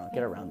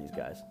these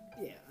guys.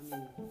 Yeah, I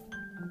mean.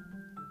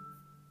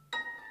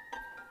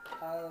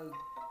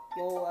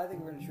 Well, I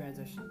think we're going to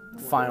transition.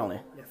 Finally.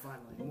 Yeah,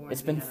 finally. More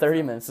It's into been the 30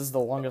 NFL. minutes. This is the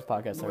longest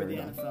podcast I've More ever the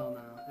done. NFL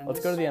now. And Let's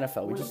go to the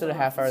NFL. We we're just gonna did a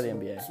talk half hour of about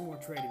the NBA. Some more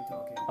trading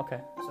talking.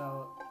 Okay.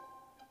 So,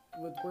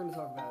 we're going to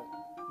talk about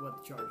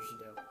what the Chargers should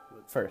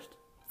do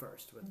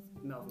First, with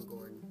Melvin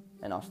Gordon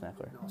and Austin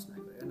Eckler. and Austin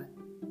Eckler. And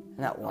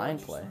that line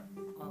play.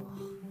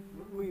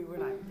 We're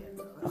not even getting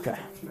to that. Okay.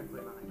 Strictly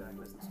running back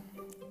business.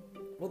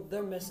 Well,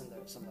 they're missing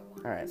some of their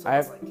line. All right. So I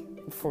it's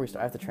have before we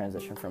start, I have to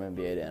transition from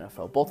NBA to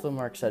NFL. Both of them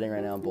are exciting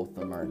right now. And both of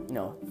them are,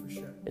 for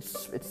sure.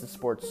 it's the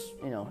sports.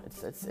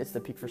 It's the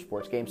peak for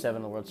sports. Game 7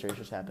 of the World Series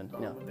just happened.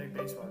 I'm a big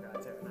baseball guy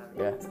too. We're not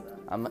even Yeah. getting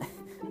to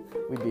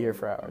that. We'd be here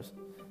for hours.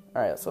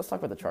 All right, so let's talk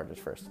about the Chargers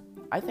first.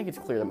 I think it's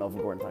clear that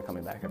Melvin Gordon's not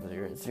coming back after the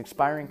year. It's an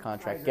expiring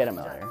contract. Get him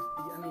out of here.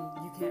 I mean,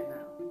 you can't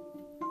now.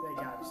 They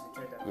can obviously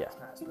trade that Yeah.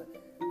 pass, but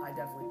I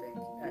definitely think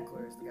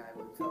Eckler is the guy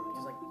moving forward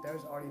because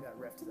there's already that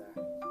rift there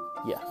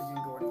Yeah. between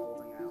Gordon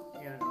holding out.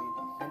 You know what I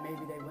mean? and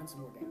maybe they win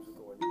some more games with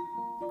Gordon.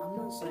 I'm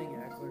not saying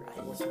Eckler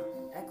is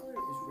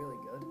really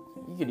good.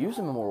 You could use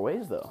him in more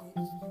ways, though.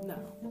 No.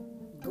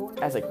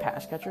 Gordon As, like,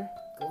 pass catcher?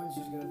 Gordon's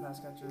just good at pass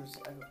catchers.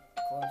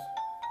 Close.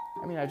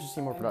 I mean, I just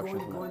see more production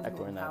from Gordon's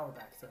Eckler in that. power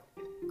back, though.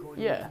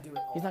 Gordon Yeah, can do it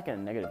all. he's not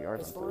getting negative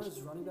yards As on far those.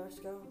 as running backs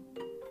go,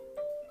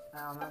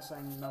 I'm not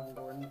saying Melvin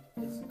Gordon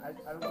is. I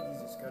don't think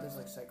he's as good as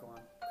like Saquon,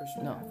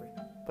 Christian No.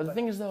 McCaffrey. But the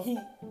thing is, though,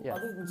 yeah.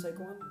 Other than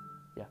Saquon,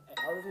 Yeah.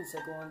 Other than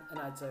Saquon, and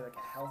I'd say like a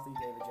healthy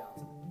David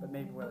Johnson, but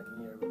maybe we're like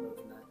a year removed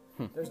from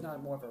that. There's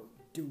not more of a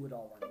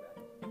do-it-all running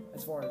back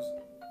as far as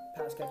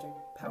pass catching,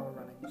 power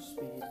running,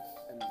 speed,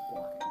 and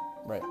blocking.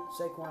 Right.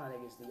 Saquon, I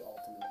think, is the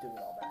ultimate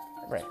do-it-all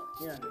back. Right.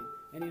 You know what I mean?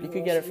 And You know could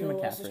who get else- it from you know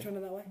who else McCaffrey. is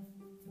trending that way?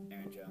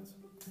 Aaron Jones.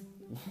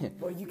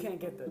 Well, you can't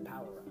get the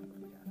power running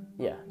from McCaffrey.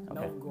 Yeah, okay.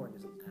 Melvin Gordon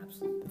is an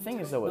absolute. The thing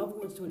is, though, Melvin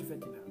Gordon's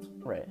 250 pounds.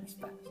 right. He's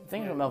fast. The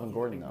thing about Melvin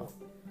Gordon, though,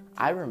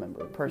 I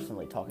remember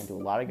personally talking to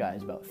a lot of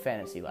guys about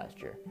fantasy last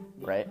year,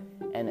 right?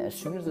 And as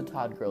soon as the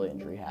Todd Gurley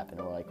injury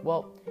happened, we're like,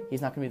 well,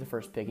 he's not going to be the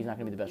first pick. He's not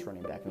going to be the best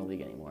running back in the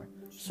league anymore.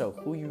 So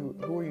who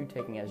are you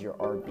taking as your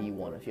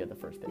RB1 if you had the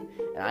first pick?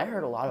 And I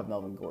heard a lot of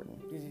Melvin Gordon.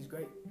 He's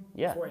great.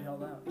 Yeah. Before he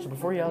held out. So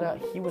before he held out,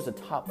 he was a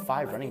top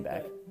 5 running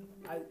back.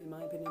 In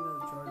my opinion, though,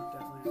 the Chargers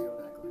definitely have to go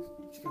with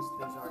Eckler. Just because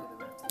there's already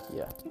the rep to that.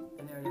 Yeah.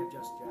 And they already have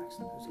Justin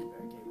Jackson, who's a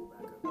very capable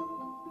backup.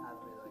 I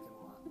really like him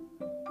a lot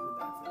in the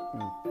backfield.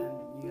 And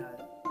you got,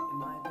 in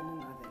my opinion,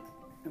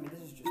 I mean,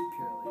 this is just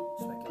purely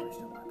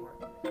speculation on my part.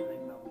 I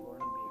think Melvin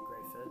Gordon would be a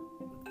great fit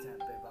with the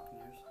Tampa Bay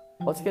Buccaneers.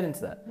 Let's get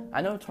into that. I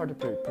know it's hard to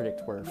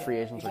predict where free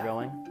agents are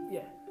going,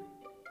 Yeah.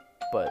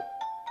 but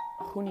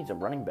who needs a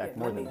running back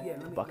more than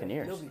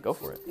Buccaneers? Nobody. Go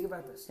for it. Think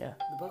about this. Yeah.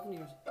 The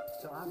Buccaneers.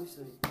 So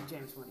obviously,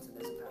 James Winston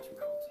isn't Patrick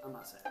Mahomes. I'm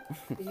not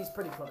saying he's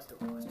pretty close to it,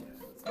 James Winston.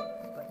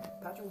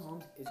 But Patrick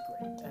Mahomes is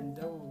great, and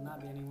there will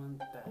not be anyone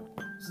that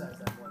says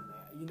that more than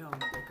that. You know I'm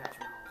a big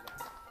Patrick Mahomes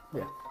guy.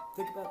 Yeah.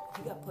 Think about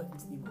he got put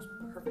into the most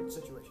perfect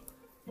situation.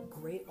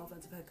 Great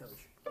offensive head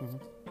coach.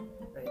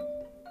 Right.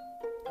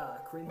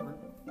 Kareem Hunt.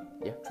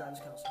 Yeah. Travis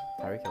Kelce.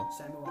 Tyreek Hill.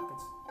 Samuel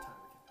Watkins. Tyreek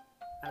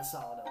Hill. And a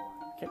solid O-line.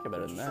 Can't get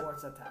better than that.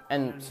 Schwartz at tackle.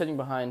 And sitting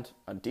behind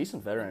a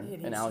decent veteran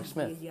Yeah, in Alex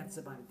Smith. He had to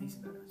sit behind a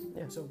decent veteran.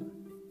 Yeah. So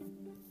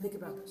think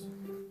about this.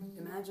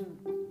 Imagine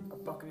a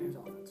Buccaneers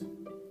offense.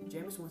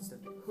 Jameis Winston,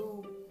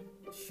 who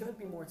should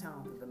be more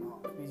talented than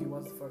Mahomes because he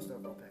was the first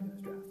overall pick in this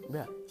draft.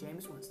 Yeah.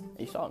 Jameis Winston,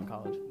 You saw it in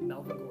college.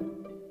 Melvin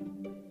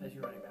Gordon as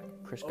your running back.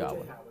 Chris O.J.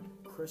 Godwin. Howard,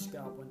 Chris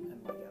Godwin,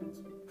 and Mike Evans.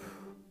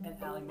 And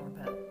Ali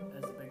Marpet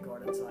as the big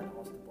guard inside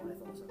Austin Blythe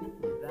also.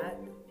 That,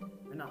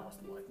 or not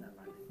Austin Blythe, never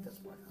mind. That's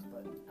Blythe,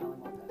 but Ali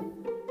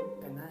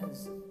Marpet. And that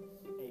is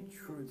a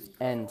truly great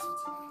And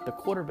offense. the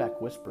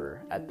quarterback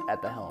whisperer at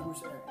the helm,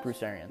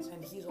 Bruce Arians.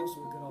 And he's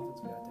also a good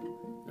offensive guy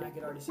too. And I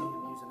could already see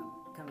him using him.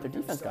 Kind of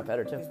Their defense got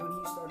better, too. Because when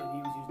he started, he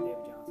was using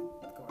David Johnson with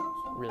the Cardinals.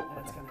 Really? And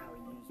that's Okay. kind of how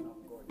he used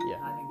Melvin Gordon.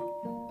 Yeah.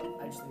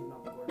 And I just think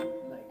Melvin Gordon,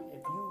 like,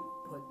 if you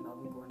put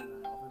Melvin Gordon in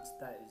an offense,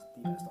 that is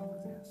the best offense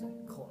they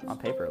have. Close. On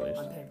paper, at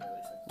least. On paper, at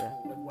least. Like,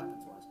 Yeah. like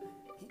weapons wise.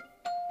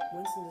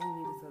 Winston doesn't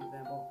need to throw the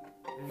damn ball.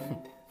 And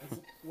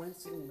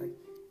Winston, like,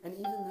 and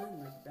even then,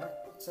 like,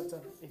 that sets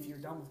up, if you're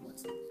done with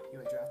Winston, you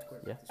would draft a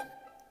quarterback this year.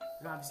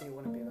 And obviously, it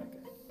wouldn't be like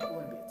it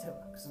wouldn't be a Tua,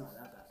 because it's not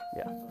that bad.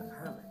 Yeah. But like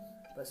Herbert.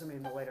 But somebody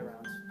in the later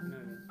rounds, you know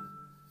what I mean?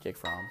 Jake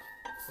Fromm.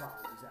 Fromm,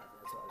 exactly.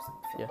 That's what I was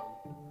thinking. Yeah.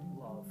 Fromm,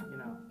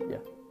 Love, Yeah.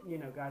 You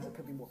know, guys that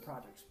could be more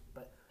projects.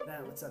 But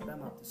then it would set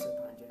them up to sit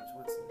behind James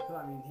Winston. Who,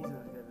 I mean, he's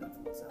not as good of an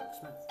influence as Alex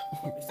Smith.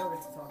 You still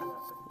get to talk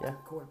about the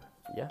quarterback.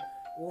 Yeah.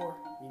 Or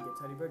you can get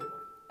Teddy Bridgewater.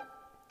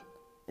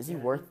 Is he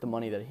worth the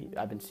money that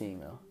I've been seeing,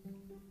 though?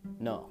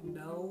 No.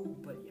 No,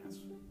 but yes.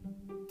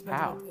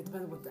 How? It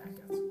depends on what Dak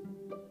gets.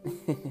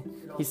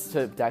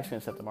 Dak's going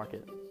to set the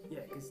market. Yeah,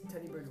 because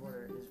Teddy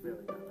Bridgewater is really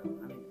not that.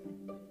 I mean,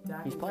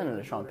 Dak. He's playing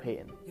under Sean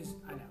Payton.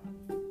 I know,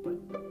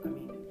 but I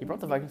mean. He brought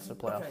the Vikings to the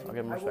playoffs. Okay, I'll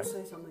give him I will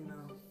respect. say something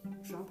though.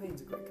 Sean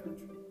Payton's a great coach,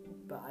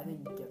 but I think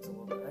he gets a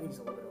little bit. I think he's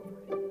a little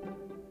bit overrated.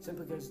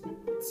 Simply because the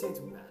Saints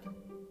were bad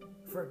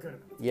for a good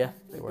amount. Yeah,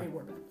 They were bad. You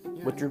know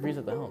With what I Drew mean? Brees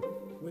at the helm.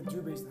 With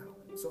Drew Brees now.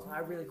 So I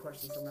really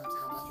question sometimes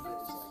how much of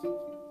it is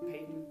like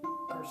Peyton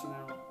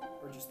personnel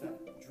or just that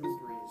Drew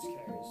Brees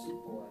carries the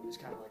ball and is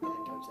kind of like the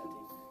head coach of that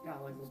team. Kind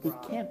of like He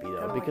LeBron. can't be, though,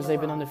 Kinda because like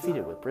they've been LeBron and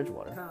undefeated Tyler. with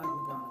Bridgewater. Kind of like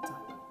LeBron and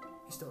Tyler.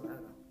 He's still, I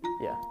don't know.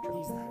 Yeah, true.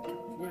 He's the head coach.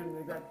 You know what I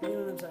mean? Like, you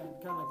know what I'm saying?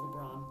 Kind of like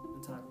LeBron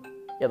and Tyler.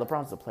 Yeah,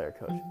 LeBron's the player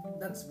coach.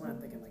 That's what I'm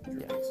thinking, like Drew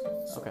Yeah.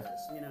 Brees. So Okay.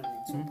 you know what I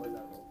mean? So he plays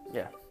that role.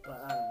 Yeah. But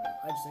I don't know.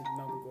 I just think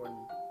Melvin Gordon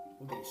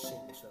will be a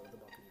single show with the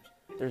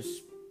Buccaneers.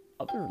 There's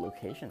other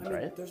locations, I mean,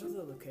 right? there's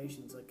other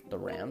locations like The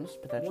Rams,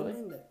 one potentially.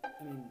 thing that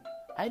I mean,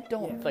 I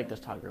don't Yeah. like this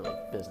Todd Gurley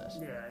business.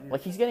 yeah, I mean,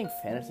 Like, he's getting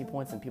fantasy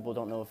points and people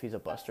don't know if he's a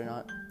bust or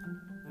not.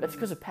 That's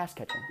because of pass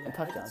catching yeah, and I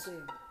could touchdowns. see, I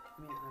mean,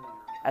 I don't know.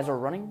 As a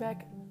running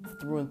back,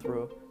 through and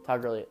through,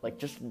 Todd Gurley, like,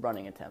 just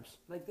running attempts.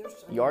 Like there's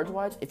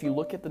Yards-wise, if you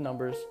look at the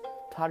numbers,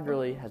 Todd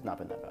Gurley has not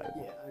been that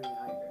valuable. Yeah, I mean,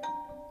 I agree.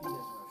 He doesn't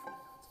rush for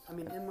yards. I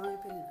mean, in my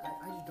opinion,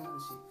 I just don't want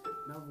to see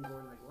Melvin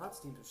Gordon. Like lots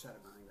of teams are set at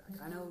running back.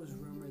 quarterback. I know it was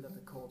rumored that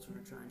the Colts were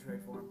going to try and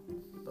trade for him,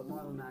 but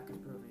Marlon Mack has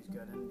proven he's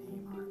good, and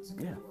Naheem Hines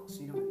good as well,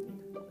 so you don't even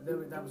need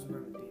him. That was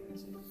rumored at the beginning of the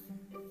season.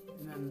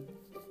 And then,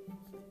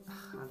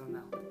 I don't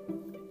know.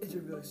 It's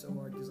really so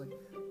hard because, like,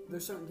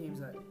 there's certain teams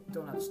that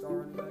don't have a star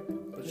running back.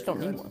 They just don't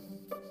need one.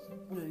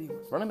 You don't need one.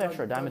 Running backs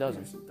are a dime a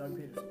dozen. Doug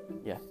Peterson.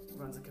 Yeah.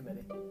 Runs the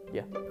committee.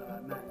 Yeah.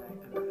 Matt Nagy.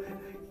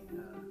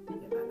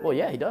 Well,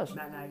 yeah, he does.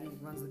 Matt Nagy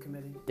runs the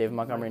committee. David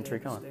Montgomery and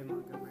Tariq Cohen. David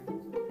Montgomery.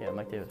 Yeah,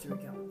 Mike Davis. Tariq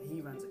Cohen.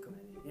 He runs the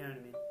committee. You know what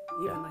I mean?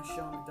 Even like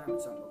Sean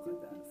McDermott's don't look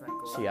like that. Frank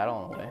Gore.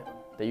 Seattle in a way.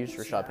 They used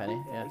Rashad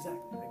Penny. Yeah.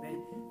 Exactly. Like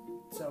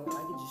so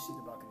I could just see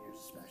the Buccaneers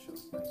as special.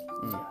 Like,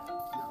 you got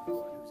Melvin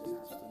Gordon, who's just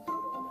absolutely good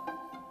at all that.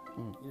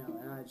 You know,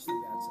 and I just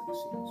think that's like a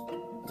Seahawks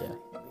fan.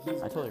 Yeah.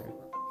 Like, I totally agree.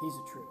 He's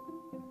a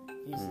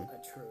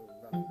true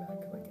running back.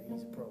 Like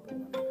he's a Pro Bowl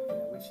running back. You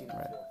know, we've seen him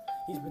before.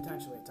 He's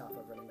potentially a top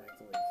 5 running back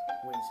in the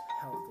league when he's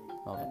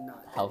healthy and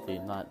not healthy,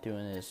 not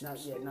doing his. Not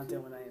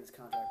dealing with any of his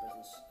contract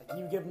business. Like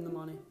you give him the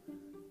money,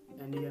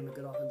 and you give him a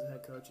good offensive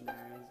head coach in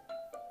Arians,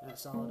 and a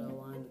solid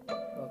O-line. The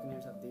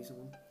Buccaneers have a decent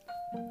one.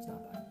 It's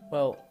not bad.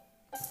 Well,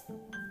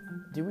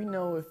 do we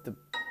know if the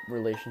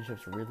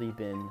relationship's really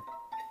been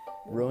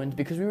ruined?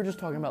 Because we were just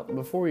talking about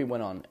before we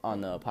went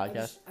on the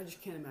podcast. I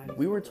just can't imagine.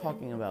 We were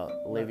talking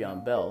about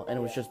Le'Veon Bell, and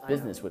it was just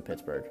business with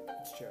Pittsburgh.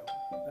 It's true.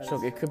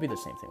 So it could be the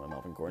same thing with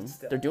Melvin Gordon.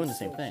 They're doing the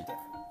same thing.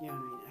 You know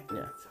what I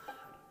mean?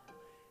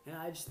 And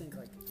I just think,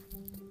 like,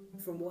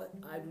 from what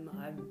I've no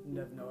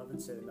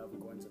evidence that Melvin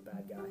Gordon's a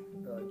bad guy,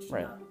 or like,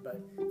 right? Not,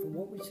 but from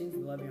what we've seen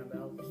from Le'Veon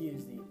Bell, he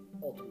is the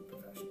ultimate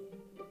professional.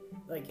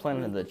 Like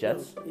playing in the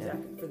Jets.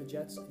 Exactly. For the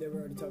Jets, they were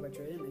already talking about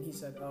trading him, and he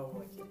said, "Oh,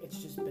 like it's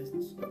just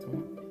business."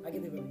 I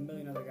can think of a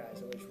million other guys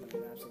that would just want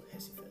an absolute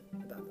hissy fit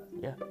about that.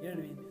 Yeah. You know what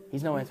I mean?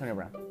 He's no Antonio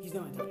Brown. He's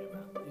no Antonio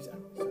Brown.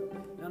 Exactly. So,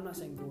 and I'm not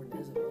saying Gordon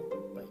is at all,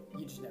 but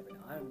you just never know.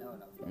 I don't know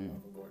enough about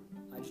Melvin Gordon.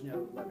 I just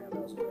know Le'Veon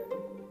Bell's a very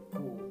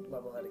cool,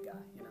 level-headed guy.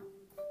 You know,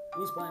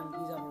 and he's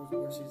having his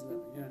worst season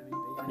ever. You know what I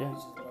mean? But I know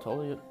he's just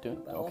totally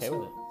doing but okay also,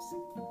 with it.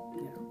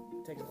 You know,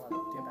 it takes a lot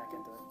to get back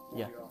into it.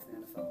 Yeah. You're off the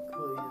NFL,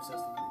 completely new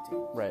system, new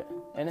team. Right,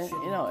 and then,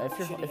 you know,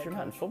 if you're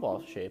not in football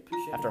shape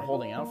after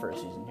holding out for a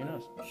season, who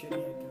knows? Shitty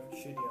head coach,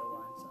 shitty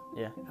O-line. So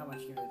Yeah. how much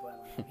can you really blame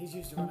him? He's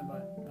used to running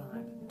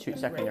behind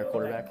Second-year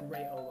quarterback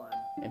great O-line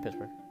in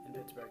Pittsburgh.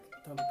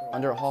 Under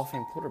Under a Hall of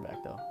Fame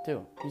quarterback, though,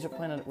 too. He's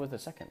playing with a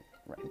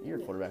second-year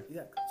quarterback.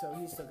 Exactly. So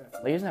he's still gonna.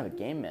 Like, he doesn't have a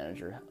game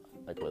manager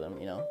like with him,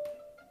 you know.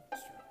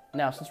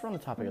 Now, since we're on the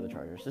topic of the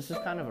Chargers, this is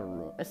kind of a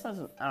rumor. It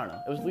doesn't. I don't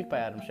know. It was leaked by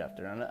Adam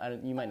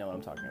Schefter. You might know what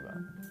I'm talking about.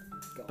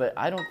 But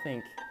I don't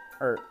think,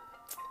 or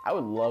I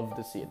would love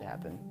to see it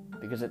happen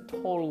because it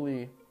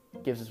totally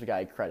gives this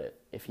guy credit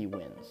if he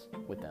wins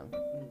with them.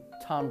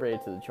 Tom Brady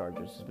to the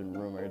Chargers has been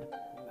rumored.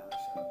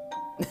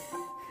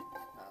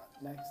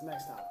 No,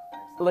 next topic.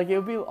 Like, it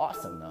would be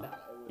awesome, though.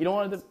 You don't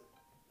want to.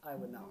 I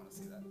would not want to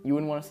see that. You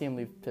wouldn't want to see him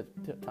leave. I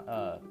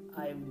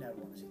would never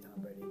want to see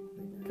Tom Brady.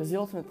 Because the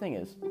ultimate thing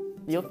is,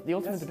 the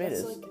ultimate debate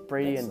is like,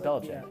 Brady and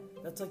Belichick. Yeah,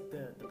 that's like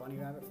the bunny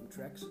rabbit from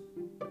Tricks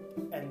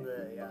and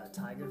the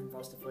tiger from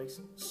Frosted Flakes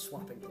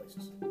swapping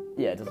places.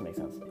 Yeah, it doesn't make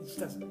sense. It just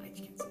doesn't. I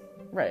just can't see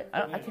it. Right.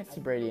 I can't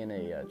see Brady in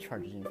a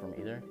Chargers uniform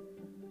either.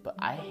 But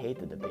I hate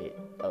the debate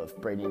of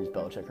Brady needs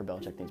Belichick or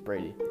Belichick needs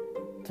Brady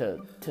to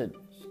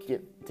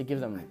give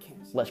them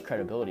less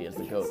credibility as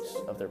the goats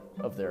of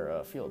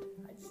their field.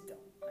 I just don't.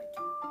 I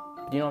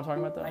can't. Do you know what I'm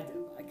talking about, though? I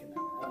do. I can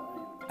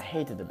never. I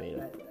hate the debate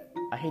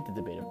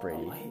of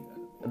Brady, I hate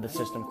that. the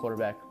system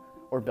quarterback,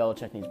 or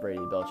Belichick needs Brady.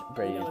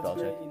 Brady needs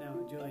Belichick. You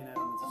know, Julian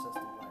Edelman's a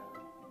system player.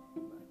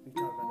 We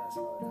can talk about that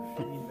some other time.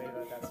 We can debate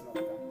about that some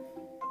other time.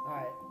 All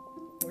right,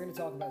 we're gonna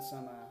talk about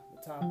some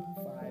the top 5.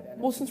 NFC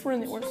Well, since we're in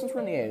the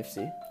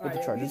AFC with the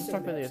Chargers, let's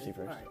talk about the AFC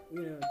first.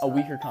 A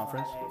weaker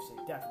conference.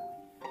 AFC, definitely.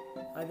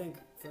 I think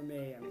for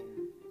me,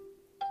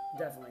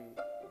 definitely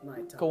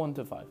my top. Go 1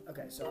 to 5.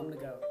 Okay, so I'm gonna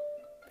go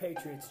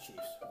Patriots, Chiefs,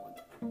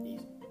 1,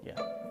 easy. Yeah.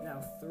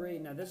 Now 3.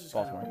 Now this is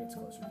Baltimore. kind of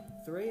where it gets closer.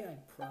 3,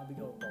 I'd probably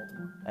go with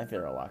Baltimore. I think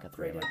they're a lock at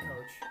 3. Great head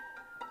coach.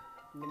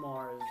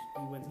 Lamar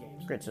he wins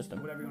games. Great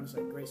system. Whatever you want to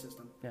say, great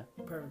system. Yeah.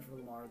 Perfect for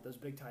Lamar. Those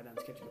big tight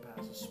ends catching the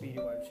passes, speedy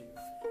wide receiver.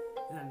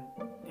 And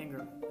then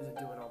Ingram is a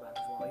do-it-all back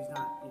as well. He's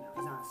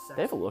not as sexy.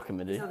 They have a look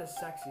committee. He's not as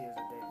sexy as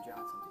a David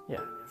Johnson. Yeah.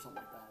 Or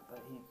something like that,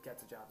 but he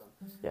gets the job done.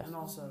 Yeah. And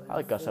also, I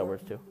like Gus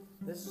Edwards too.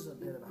 This is a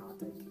bit of a hot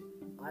take.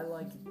 I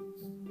like.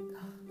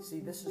 See,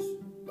 this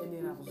is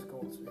Indianapolis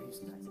Colts or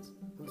Houston Texans.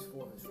 Who's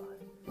 4? Who's 5?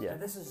 Yeah.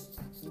 And this is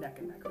neck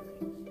and neck for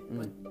me.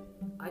 But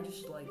I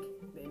just like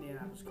the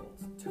Indianapolis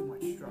Colts too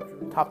much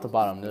structurally. Top to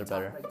bottom, they're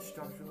better. Like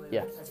structurally,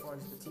 Yeah. as far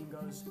as the team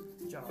goes,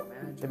 general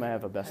manager. They might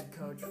have a best. Head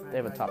coach. They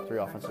have a top 3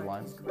 offensive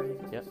line. He's great.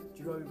 Yep.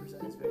 Jacoby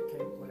Brissett is very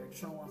capable.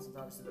 Deshaun Watson's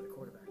obviously the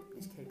quarterback, but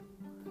he's capable.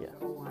 Yeah.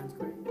 The whole line's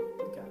great.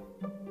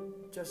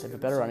 Just They have a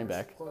good better running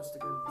receivers, back. Close to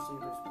good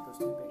receivers with those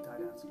 2 big tight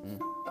ends.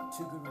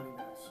 2 good running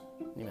backs.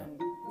 Yeah. And,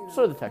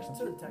 So are the Texans.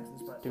 So are the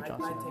Texans, but Duke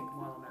Johnson. I'd take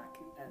Marlon Mack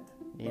and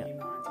Yeah. Naheem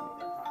Hines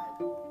over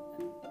Hyde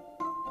and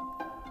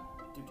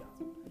Duke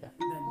Johnson. Yeah.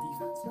 And then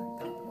defense, top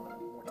to bottom,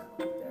 more talent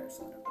there,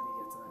 so I don't think he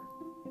gets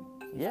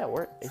there.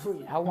 Yeah.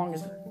 Truly, How long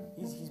is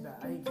he's back.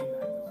 I think he came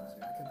back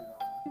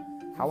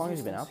How long has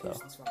he been out, though?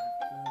 Houston's 5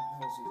 the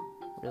whole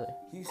season. Really?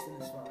 Houston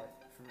is 5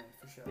 for me,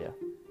 for sure. Yeah.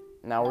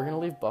 Now we're gonna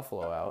leave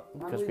Buffalo out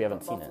because we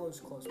haven't seen it. Buffalo's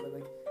close, but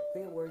like, the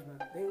thing that worries me,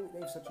 they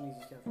have such an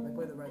easy schedule. They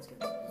play the Redskins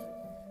this week.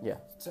 Yeah.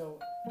 So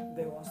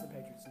they lost the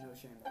Patriots, no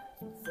shame there.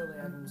 Philly,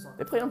 everyone's talking.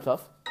 They played them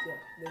tough. Yeah,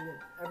 they did.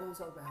 Everyone's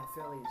talking about how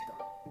Philly is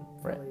done.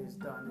 Right. Philly is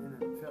done,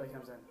 and then Philly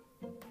comes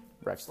in.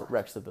 Wrecks the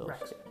Bills.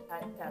 Wrecks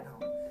at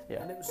home.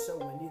 Yeah. And it was so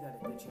windy that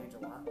it did change a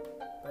lot.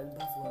 But in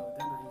Buffalo,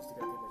 they're not used to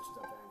good conditions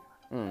up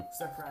there anyway. It's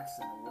their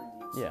practicing in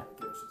windy and Yeah.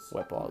 conditions.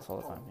 Wet balls all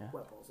the time, yeah.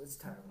 Wet balls. It's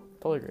terrible.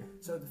 Totally agree.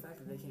 So the fact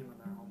that they came on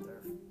their home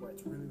turf, where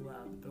it's really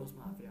loud, the Bills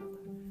Mafia out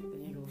there, the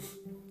Eagles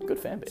Good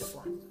fan base.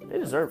 slapped. They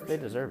deserve For it.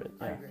 sure.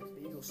 I Yeah. agree.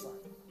 The Eagles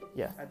slapped.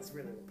 Yeah. That's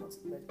really what puts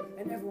it.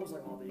 And everyone's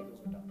like, oh, the Eagles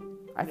are done.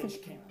 I They think-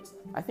 just came out and said,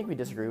 I think we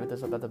disagree with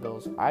this about the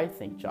Bills. I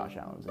think Josh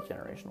Allen's a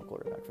generational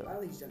quarterback for I them.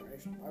 think he's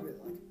generational. I really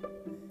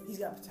like him. He's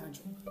got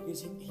potential.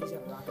 He's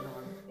got rocket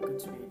arm,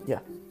 good speed. Yeah.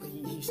 But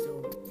he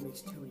still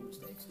makes too many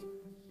mistakes.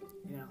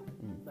 You know?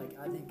 Like,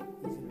 I think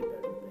he's going to be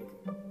better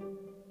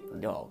than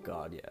Baker. Oh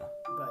God, yeah.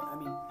 But, I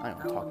mean... I don't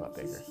want to talk about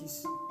Baker.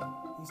 He's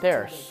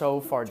They're too big. so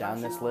far down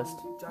Josh this Allen- list.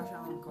 Josh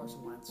Allen and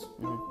Carson Wentz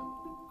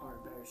Mm-hmm. are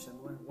very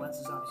similar. Wentz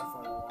is obviously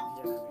farther along.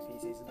 He had an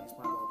MVP season. He's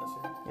playing well this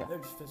year. Yeah. They're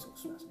just physical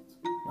specimens.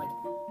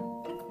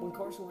 Like, when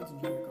Carson Wentz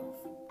and Jared Goff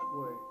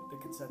were the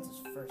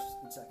consensus first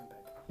and second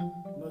pick,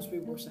 most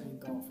people were saying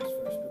Goff was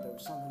first, but there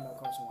was something about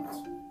Carson Wentz.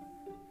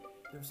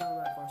 There was something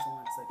about Carson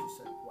Wentz that just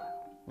said, wow.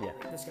 Yeah.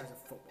 Like, this guy's a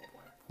football player.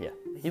 Yeah.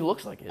 He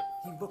looks like it.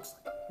 He looks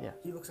like it. Yeah.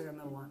 He looks like a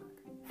middle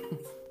linebacker.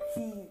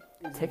 He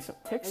is Takes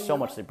and so you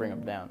much know to bring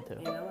him down too.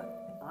 You know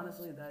what?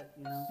 Honestly,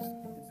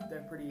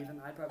 they're pretty even.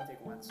 I'd probably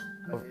take Wentz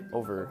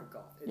Over-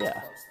 Goff. It's yeah.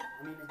 close, though.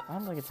 I mean, I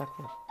don't think it's that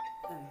close.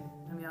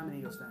 I'm an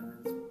Eagles fan,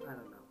 and I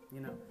don't know,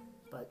 you know,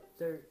 but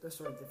they're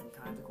sort of different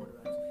kinds of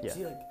quarterbacks. Yeah.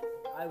 See, like,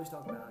 I always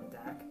talk about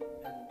Dak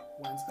and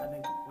Wentz. I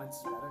think Wentz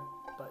is better,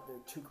 but they're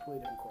two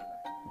completely different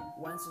quarterbacks.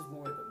 Wentz is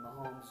more the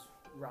Mahomes,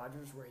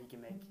 Rodgers, where he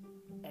can make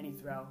any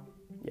throw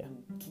Yeah.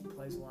 and keep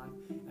plays alive,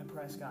 and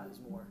Prescott is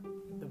more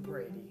the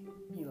Brady,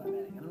 Eli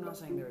Manning. And I'm not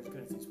saying they're as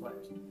good as these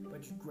players,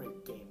 but just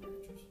great game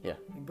managers. Yeah.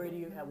 Like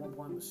Brady at one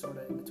point was sort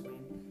of in between,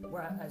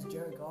 whereas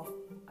Jared Goff,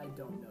 I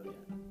don't know yet.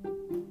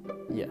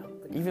 Yeah. You know,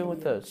 like, Even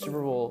with the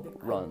Super Bowl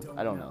like, run,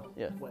 I don't know.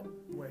 Yeah.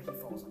 where he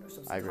falls under.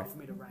 So it's I agree. tough for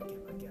me to rank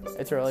him against.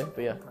 It's early,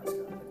 but yeah.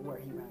 Prescott, like where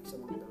he ranks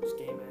among those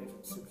game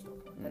managers and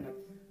superstar and like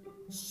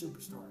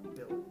superstar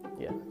ability.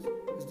 Yeah.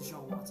 Because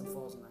Deshaun Watson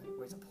falls in that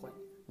where he's a play.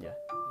 Yeah.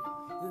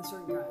 And then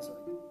certain guys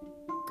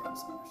like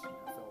gunslingers,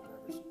 Philip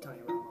Rivers, Tony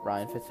Romo,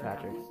 Ryan they're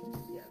Fitzpatrick. kinda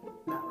like, yeah,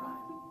 Matt Ryan.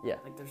 Yeah.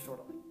 Like they're sort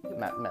of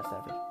like Matt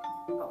Stafford.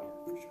 Oh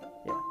yeah, for sure.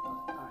 Yeah.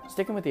 But, all right.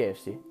 Sticking with the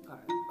AFC. All right.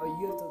 Oh,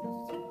 you have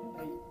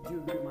to. Hey, do you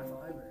agree with my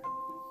 5 or?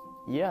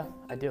 Yeah,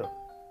 I do.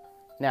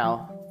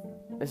 Now,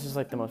 this is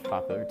like the most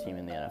popular team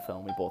in the NFL,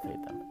 and we both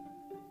hate them.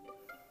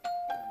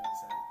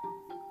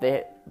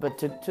 But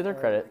to their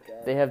credit,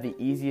 they have the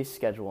easiest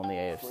schedule in the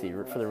AFC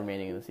for the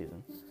remaining of the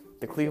season.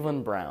 The Cleveland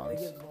They Browns.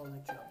 give the ball to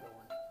Nick Chubb,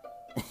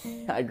 they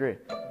win. I agree.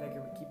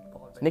 Baker would keep the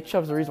ball. Nick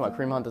Chubb's the reason why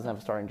Kareem Hunt doesn't have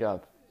a starting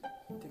job.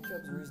 Nick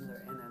Chubb's the reason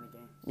they're in any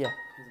game. Yeah.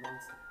 He's a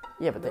monster.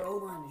 Yeah, but Their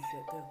O-line is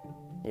shit too.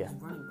 yeah. He's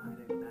running behind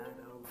a bad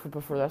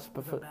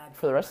O-line.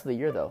 For the rest of the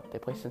year though, they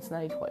play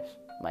Cincinnati twice,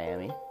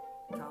 Miami,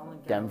 Colin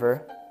Cowherd.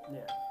 Denver. Yeah,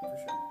 for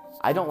sure.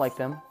 I don't like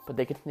them, but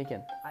they could sneak in.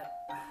 No, I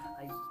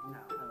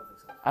don't think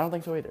so. I don't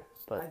think so either.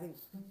 I But think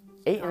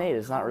 8-8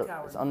 is not Colin real.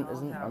 Cowherd- Isn't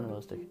Colin Cowherd-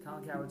 unrealistic.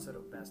 Colin Cowherd said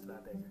it best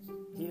about Baker.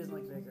 He doesn't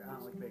like Baker. I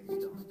don't like Baker.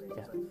 You don't like Baker.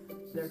 Yeah. It's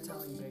like they're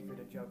telling Baker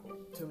to juggle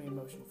too many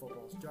emotional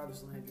footballs.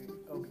 Jarvis Landry,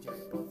 OBJ,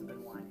 both have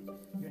been whiny.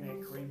 You're gonna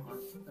get Kareem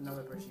Hunt,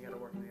 another person you got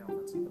to work in the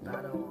offense. A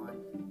bad O-line,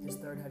 his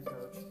third head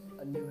coach,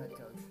 a new head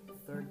coach,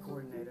 third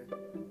coordinator,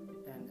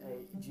 and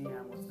a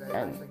GM with very high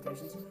And-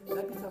 expectations.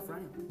 That'd be tough for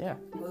anyone. Yeah,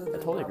 Other I than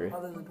totally agree.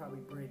 Other than probably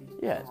Brady.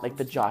 Yeah, like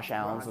the Mahomes, Josh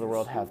Allens of the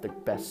world Rodgers, have the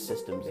best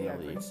systems in They the have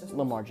great league. systems.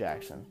 Lamar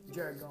Jackson.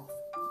 Jared Goff.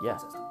 Yeah.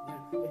 System.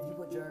 Yeah. If you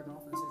put Jared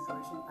Goff in a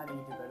situation, I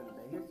think he'd do better than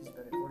Baker. He's a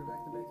better quarterback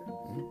than Baker,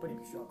 but he'd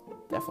be struggling.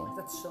 Definitely.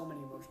 That's so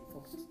many emotional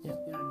footballs. Yeah.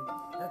 You know what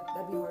I mean?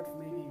 That'd be hard for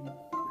maybe.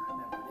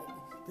 Never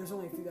mind. There's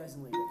only a few guys in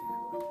the league that can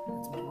handle it.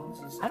 It's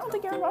Mahomes. I don't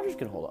think Aaron Rodgers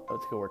can hold up.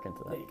 Let's go work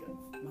into Yeah, that. you could.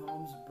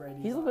 Mahomes,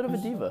 Brady. He's a bit of a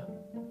diva.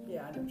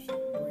 Yeah, I know.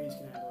 Breeze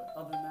can handle it.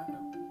 Other than that,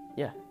 no.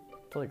 Yeah,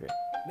 totally agree.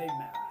 Maybe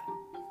Matt Ryan.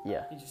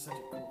 Yeah. He's just such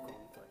a cool,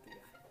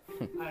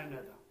 collected guy. I don't know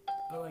though.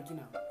 But like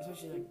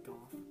especially like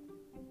Goff,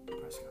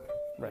 Prescott.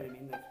 You know Right. what I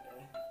mean?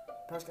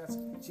 Like Prescott's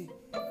like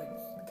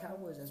the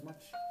Cowboys as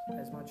much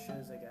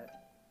as they get,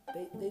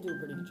 they do a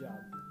pretty good job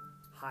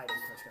hiding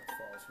Prescott's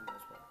falls for the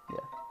most part. Yeah.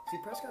 See,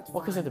 Prescott's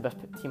Well, because fine. they're the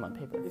best team on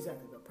paper.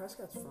 Exactly, but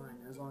Prescott's fine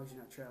as long as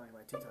you're not trailing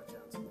by 2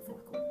 touchdowns in the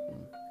fourth quarter.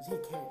 Because he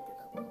can get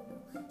that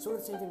ball. Sort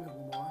of the same thing with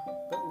Lamar.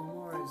 But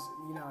Lamar is,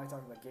 I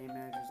talk about game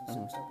managers and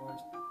superstar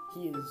players.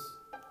 He is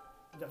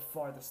the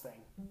farthest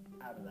thing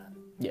out of that.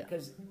 Yeah.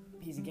 Because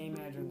he's a game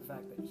manager in the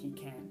fact that he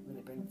can't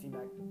really bring the team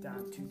back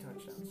down 2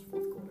 touchdowns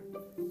fourth quarter.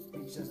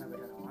 He just doesn't have the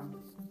kind of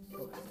arm,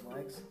 but with his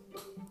legs,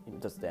 He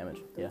does damage.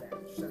 does Yeah.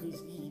 damage. So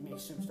he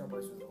makes superstar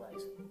plays with his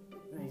legs.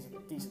 And he's a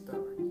decent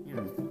thrower.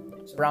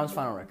 So Browns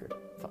final record.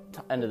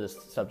 End of this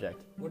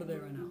subject. What are they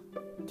right now?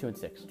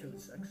 2-6.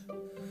 2-6.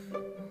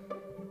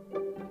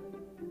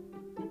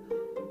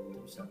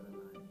 7-9.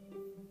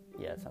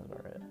 Yeah, that sounds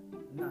about right.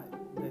 No,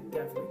 they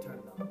definitely turned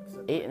it on.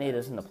 8-8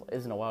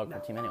 isn't a wild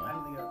card team anyway. I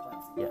don't think they're a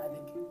playoff team. Yeah. I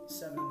think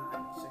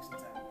 7-9,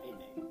 6-10,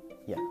 8-8.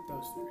 Yeah.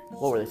 Those three.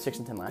 What were they,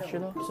 6-10 last year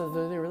though? So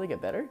did they really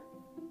get better?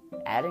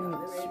 Adding. No,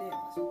 they were 8-8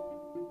 last year.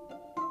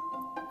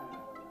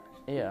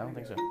 Yeah, I don't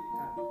think so.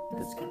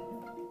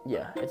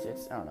 Yeah,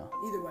 it's I don't know.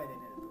 Either way, they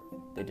didn't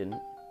improve. They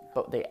didn't,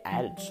 but they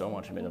added so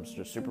much and made them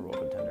just Super Bowl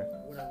contender.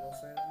 What I will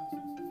say though,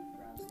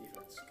 Browns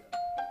defense is good.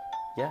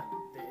 Yeah,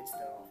 It's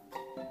their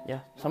offense.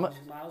 yeah.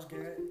 Myles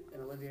Garrett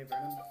and Olivier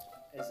Vernon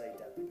is a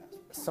deadly passer.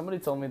 Somebody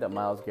told me that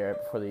Myles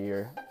Garrett before the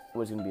year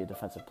was going to be a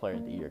Defensive Player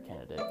of the Year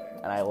candidate,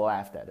 and I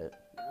laughed at it.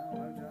 No,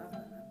 why would you laugh at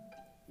that, man?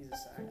 He's a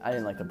sack. I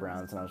didn't like the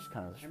Browns, and I was just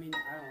kind of I mean,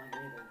 I don't like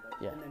him either,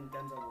 but Yeah. and then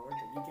Denzel Ward,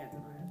 but you can't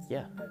deny it.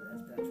 Yeah.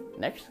 As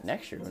potentially.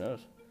 next year. Who knows?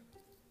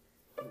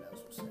 Who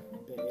knows what's saying?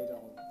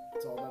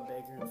 It's all about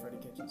Baker and Freddie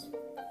Kitchens.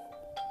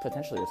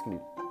 Potentially, that's going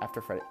to be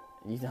after Freddie.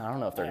 I don't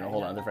know if they're going to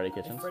hold on to Freddie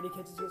Kitchens If Freddie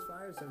Kitchens gets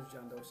fired, so does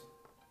John Dorsey.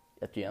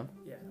 at GM.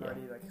 Yeah,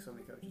 already like so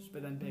many coaches.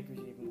 But then Baker's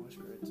even more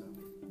screwed, so.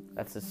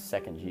 That's his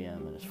second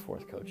GM and his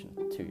fourth coach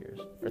in 2 years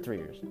or 3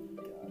 years.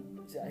 God.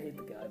 See, I hate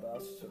the guy, but I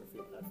also sort of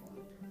feel bad for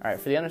him. All right,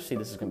 for the NFC,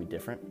 this is going to be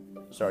different.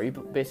 So, are you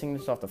basing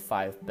this off the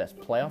 5 best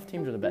playoff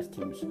teams or the best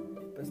teams?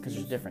 Because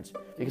there's a difference.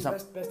 Because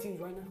best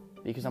teams right now.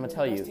 I'm gonna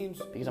tell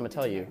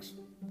you,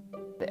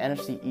 the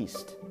NFC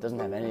East doesn't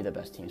have any of the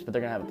best teams, but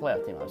they're gonna have a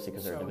playoff team obviously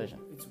because they're a division.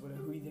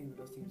 Who do you think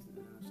the best teams in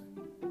the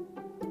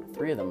NFC?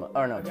 3 of them.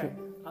 Or no, okay.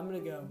 2. I'm gonna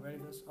go. Ready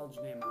for this? I'll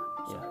just name mine.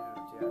 Yeah.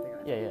 I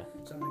think Yeah.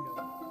 So I'm gonna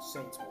go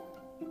Saints 1.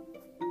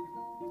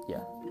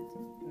 Yeah.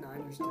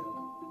 Niners 2.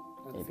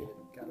 Undefeated.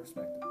 Maybe. Gotta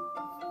respect them.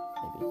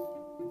 Maybe.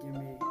 Give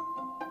me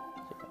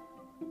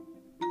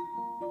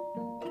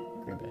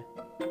Green Bay.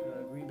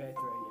 Green Bay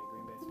 3. Yeah,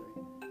 Green Bay 3.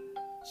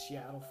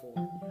 Seattle 4.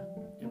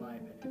 In my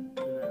opinion.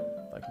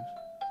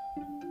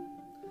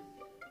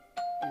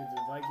 And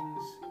then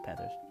Vikings.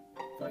 either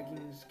the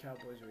Panthers.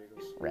 Cowboys, or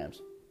Eagles.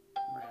 Rams.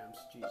 Rams.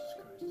 Jesus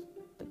Christ.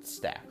 It's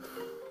stacked.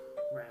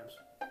 Rams.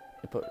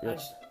 They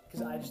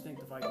I just think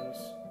the Vikings,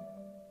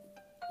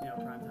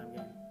 primetime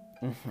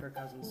game. Kirk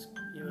Cousins,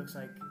 he looks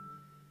like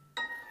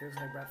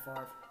Brett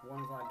Favre,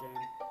 1 o'clock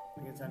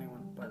game against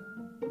anyone, but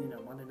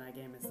Monday night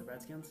game against the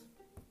Redskins.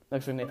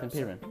 Looks like Nathan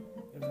Peterman.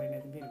 It was like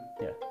Nathan Peterman.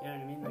 Yeah. You know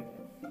what I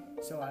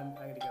mean? So I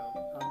gotta go.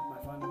 My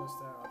final list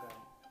there, I'll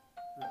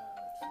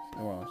go.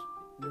 New Orleans.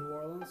 New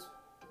Orleans,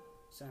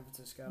 San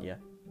Francisco. Yeah.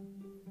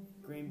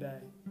 Green Bay,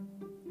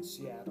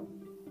 Seattle,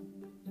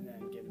 and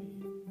then give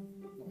me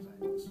Los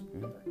Angeles.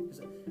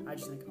 Because I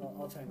just think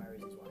I'll tell you my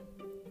reasons why.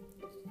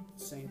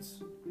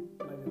 Saints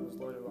might be the most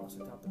loaded roster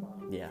top to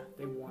bottom. Yeah.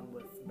 They won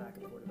with a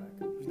backup quarterback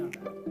who's not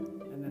bad,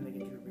 and then they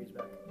get Drew Brees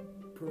back.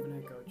 Proven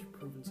head coach,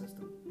 proven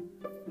system.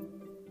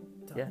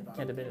 Top Yeah, to bottom.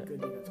 can't debate it.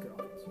 Good defense, good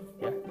offense.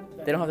 Yeah.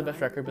 Then They don't have the best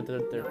record, but they're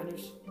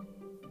Niners,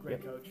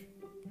 great coach,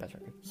 best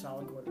record.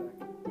 solid quarterback,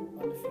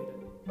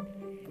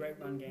 undefeated, great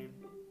run game,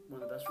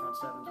 one of the best front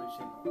sevens we've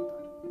seen in a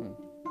long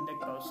time. Nick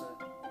Bosa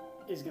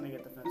is going to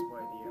get Defensive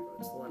Player of the Year, but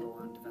it's let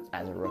alone Defensive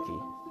As a rookie.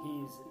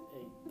 He's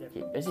a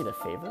different Is he the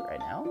favorite right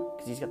now?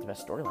 Because he's got the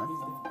best storyline. He's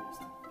a different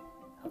beast.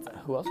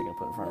 Who else are you going to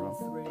put in front of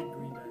him? 3,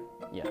 Green Bay.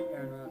 Yeah.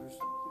 Aaron Rodgers,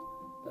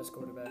 best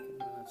quarterback. I'm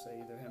going to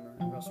say either him or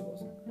Russell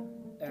Wilson.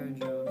 Aaron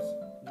Jones,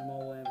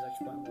 Jamal Williams,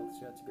 actually playing well this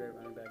year. That's a great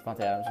running back.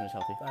 Devontae Adams when he's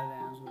healthy. Devontae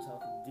Adams was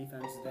healthy.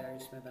 Defense,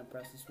 Darius Smith and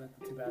Preston Smith,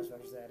 the 2 pass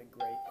rushers, they had a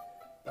great.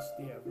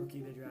 The rookie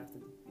they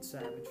drafted,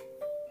 Savage.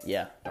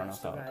 Yeah, Darnell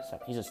Savage.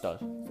 He's a stud.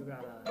 Still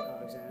got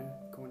Alexander,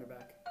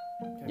 cornerback.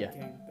 Kevin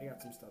King. They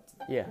got some studs.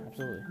 Yeah,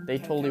 absolutely. They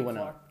totally went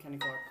out. Kenny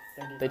Clark.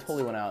 They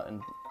totally went out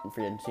and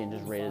free agency and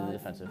just raided the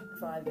defensive.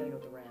 5, gotta go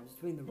with the Rams.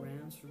 Between the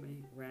Rams for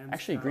me,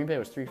 Actually, Green Bay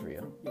was 3 for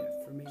you. Yeah,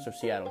 for me. So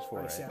Seattle's 4,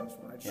 right? Seattle's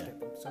 4. I just skipped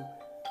them. So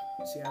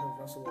Seattle,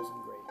 Russell Wilson,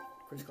 great.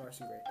 Chris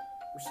Carson, great.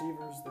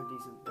 Receivers, they're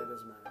decent. That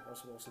doesn't matter.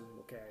 Russell Wilson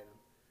will carry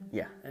them.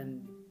 Yeah.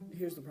 And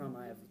here's the problem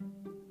I have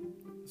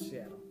with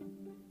Seattle.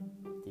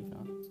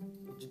 Defense.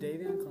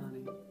 Jadeveon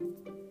Clowney.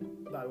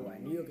 By the way,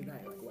 New York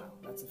United, like, wow,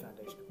 that's the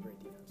foundation of great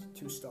defense.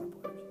 2 star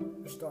players.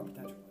 Or star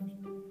potential players.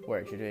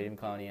 Where? Jadeveon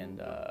Clowney and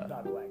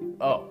Bobby Wagner.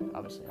 Oh,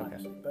 obviously. Okay.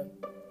 Obviously, but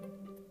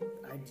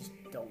I just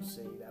don't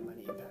see that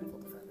many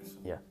impactful defenders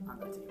on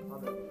that team.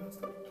 Other than those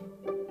two.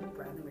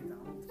 Brandon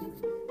McDonald.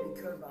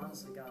 They could have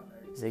honestly gotten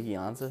there. Ziggy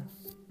Ansah.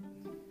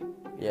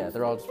 Yeah,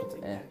 they're all just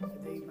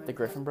the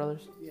Griffin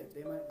brothers. Yeah,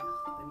 they might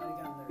have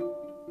gotten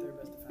their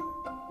best defender.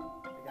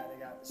 They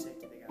got the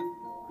safety they got from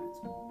the Lions.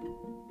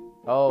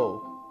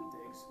 Oh.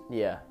 Diggs.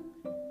 Yeah.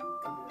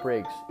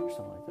 Briggs or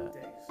something like that.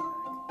 Diggs, I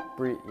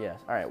think.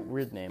 Yes. All right.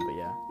 Weird name, but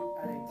yeah.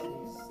 I think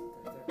he's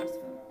their best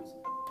defender,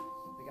 honestly.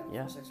 They got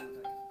him for 6 round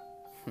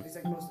pick. He's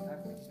like most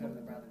impactful. He's better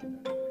than Bradley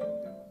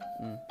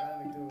McDougal.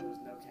 Bradley McDougal was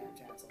no Cam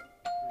Chancellor.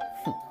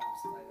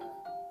 Thomas, like that.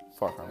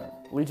 Far from it.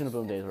 Legion of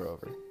Boom days are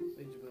over.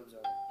 Legion of Boom's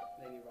over.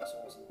 They need Russell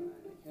Wilson.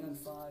 And then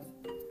 5.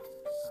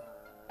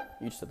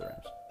 You just said the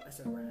Rams. I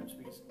said Rams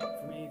because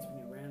for me it's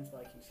between Rams,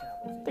 Vikings,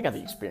 Cowboys. They got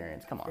the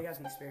experience. Come They on. got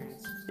the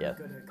experience. Yeah.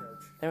 Good head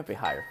coach. They might be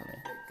higher for me.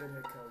 Good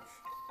head coach.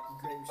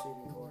 Great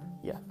receiving core.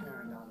 Yeah.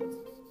 Aaron Donald.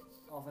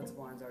 Offensive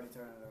line's already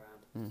turning it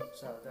around.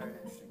 So they're an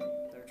interesting team.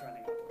 They're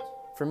trending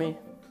upwards. For me,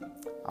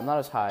 I'm not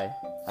as high.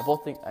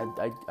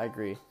 I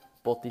agree.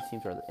 Both these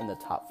teams are in the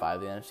top 5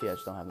 of the NFC. I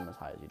just don't have them as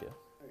high as you do.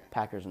 Okay.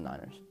 Packers and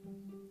Niners.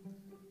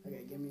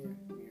 Okay, give me your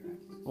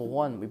rankings. Well,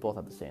 1, we both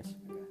have the Saints.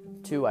 Okay.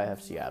 2, I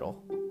have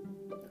Seattle.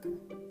 Okay.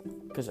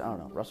 Because, I don't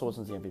know, Russell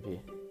Wilson's the MVP.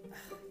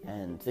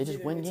 And they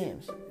just win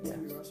games. It's Yeah.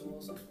 gonna be Russell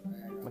Wilson.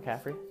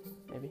 McCaffrey,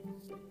 maybe?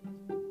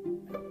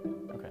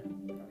 Okay.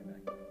 Running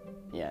back.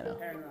 Yeah, I know.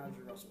 Aaron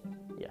Rodgers, Russell.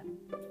 Yeah.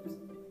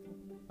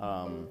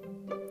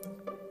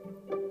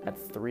 At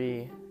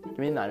 3, give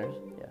me the Niners.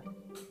 Yeah.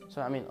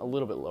 So, I mean, a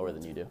little bit lower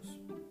than you do.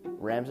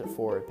 Rams at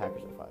 4,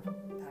 Packers at 5.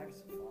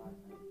 Packers at 5.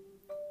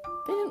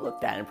 They didn't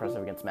look that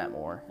impressive against Matt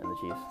Moore and the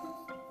Chiefs.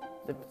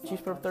 The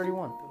Chiefs put up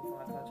 31. Put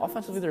 5 touchdowns.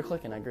 Offensively, they're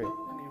clicking, I agree. I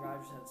mean,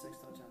 Rodgers had 6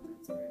 touchdowns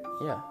against the Raiders.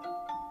 Yeah.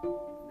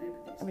 They were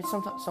decent. I mean,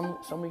 sometimes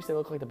some weeks they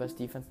look like the best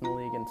defense in the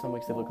league, and some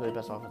weeks they look like the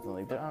best offense in the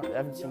league. I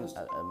haven't seen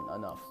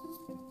enough.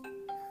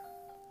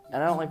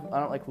 And I don't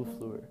like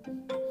LaFleur.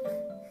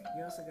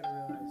 You also got to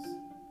realize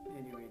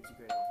Andy Reid's a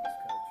great offensive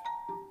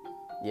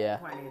coach. Yeah.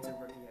 Playing against a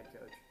rookie head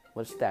coach.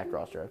 With a stacked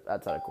roster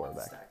outside of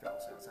quarterback. Stacked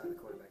also outside the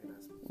quarterback, and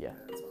that's Yeah.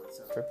 That's fine.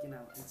 So True. you know,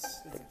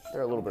 it's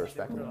They're a little bit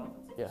They're good respectable.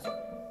 offenses.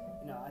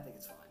 Yeah. No, I think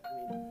it's fine.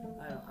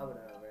 I mean, I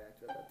wouldn't overreact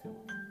to that too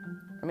much.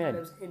 I mean, But it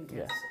was in Kansas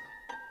yeah. City,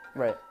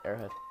 Right,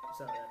 Arrowhead.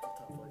 so that's a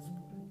tough place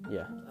to play.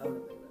 Yeah. I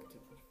wouldn't think about it too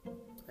much.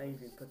 I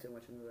think you can put too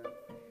much into that.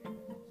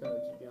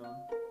 So keep going.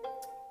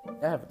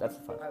 That's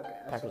a 5. Okay,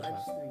 Packers I are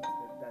just fine. think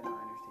that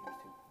Niners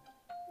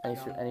team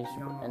is too. Any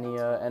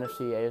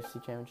NFC, AFC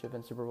championship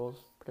and Super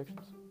Bowls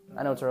predictions?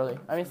 I know it's early.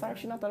 I mean, it's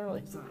actually not that early.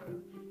 It's not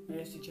really.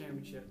 AFC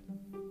Championship,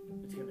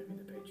 it's going to be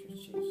the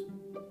Patriots Chiefs.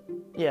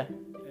 Yeah.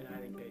 And I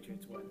think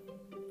Patriots win.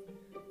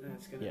 And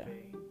it's going to Yeah.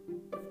 be.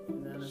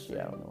 And then it's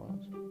Seattle, New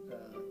Orleans.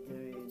 give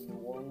me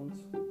New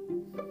Orleans.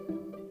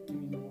 Give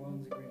me New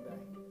Orleans and Green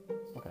Bay.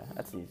 Okay,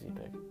 that's an easy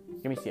pick.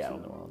 Give me Seattle,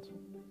 New Orleans.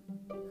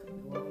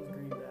 New Orleans,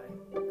 Green Bay.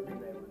 Green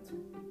Bay wins.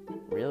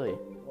 Really?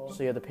 Well,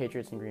 So you have the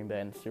Patriots and Green Bay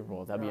in the Super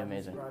Bowl. That'd be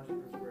Rodgers- amazing. Rodgers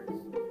versus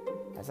Brady.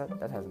 That hasn't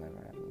ever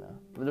happened though.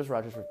 But there's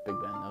Rodgers for Big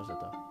Ben. That was it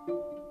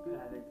though. Yeah,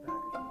 I think the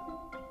Packers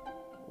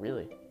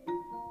Really? win.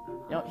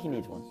 You know, he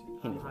needs one.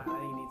 He needs one. I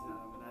think he needs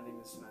another one. I think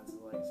this cements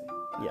his legacy.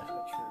 Yeah.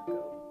 The true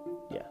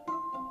GOAT. Yeah.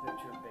 The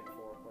true Big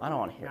Four. I don't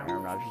want to hear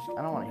Aaron Rodgers.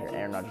 I don't want to hear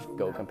Aaron Rodgers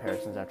go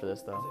comparisons after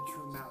this though. He's a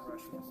true Mount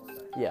Rushmore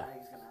quarterback. Yeah. I think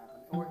it's going to happen.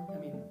 Or, I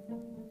mean,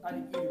 I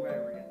think either way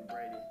we're getting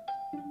Brady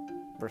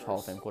Versus Hall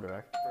of Fame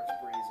quarterback. versus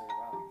Breeze or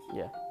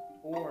Rodgers. Yeah.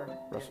 Or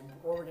Russell.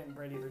 we're getting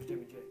Brady versus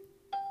Jimmy G,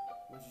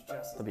 which is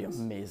just That'd be as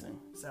nice. amazing.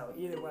 So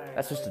either way,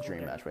 That's just I think a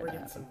dream we're match getting-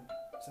 waiting to we're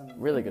getting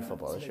some Really good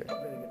football some this year.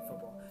 Really good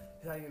football.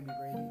 Is that going to be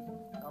Brady?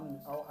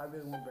 I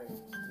really want Brady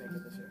to make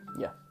it this year.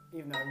 Yeah.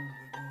 Even though I'm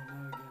going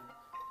not again.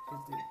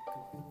 Because dude,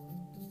 come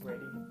on.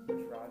 Brady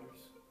versus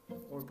Rodgers,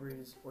 or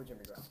Breeze, or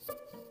Jimmy Garoppolo.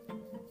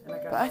 And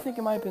that But I think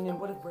in my opinion,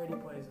 what if Brady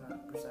plays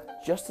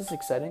 100%? just as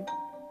exciting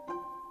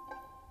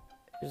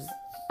is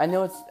I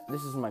know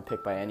this isn't my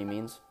pick by any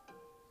means.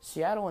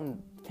 Seattle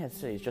and Kansas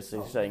City is just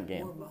an exciting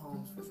game. Or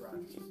Mahomes versus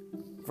Rodgers.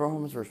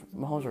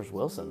 Mahomes versus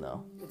Wilson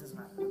though. It doesn't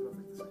matter. They're both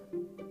like the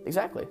same.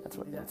 Exactly.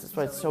 That's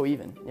why it's so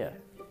even. Yeah.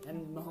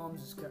 And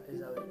Mahomes is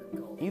other than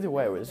gold. Either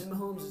way, it was. And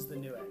Mahomes is the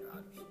new Aaron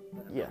Rodgers.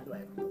 Yeah. The way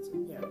everyone puts it.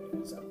 Yeah.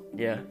 So.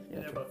 Yeah. And Yeah.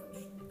 they're both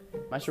interesting.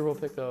 My Super Bowl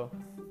pick though.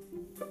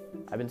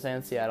 I've been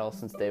saying Seattle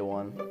since day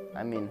one.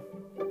 I mean,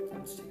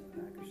 I'm just taking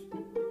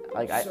the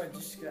Packers.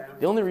 like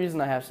the only reason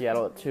I have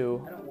Seattle at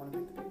 2. I don't want to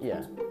pick the Yeah.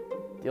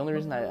 Patriots. The only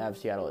reason I have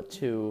Seattle at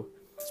 2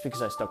 is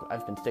because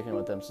I've been sticking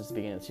with them since the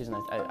beginning of the season.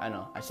 I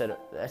know. I said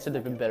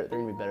they've been better. They're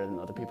gonna be better than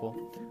other people.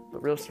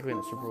 But realistically, in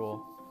the Super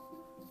Bowl,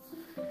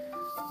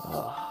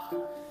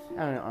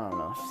 I don't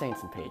know.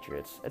 Saints and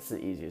Patriots. It's the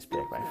easiest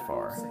pick by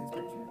far. Saints,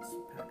 Patriots,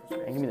 Packers,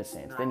 And give me the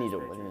Saints. They need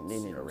Patriots, they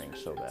need a Seahawks, ring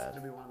so Patriots. bad.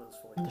 It'll be one of those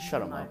four. To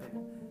shut 'em In my up.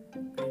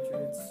 opinion.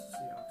 Patriots,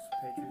 Seahawks,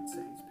 Patriots,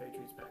 Saints,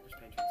 Patriots, Packers,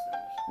 Patriots,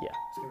 Niners. Yeah,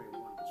 It's gonna be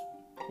one of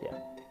those.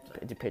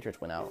 yeah. Do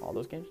Patriots win out all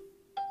those games?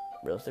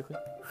 Realistically,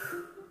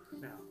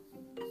 No.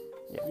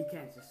 Yeah. You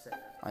can't just say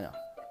that. I know.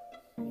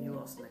 You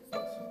lost Nick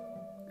Foles.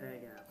 And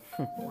it can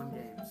happen. One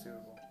game, Super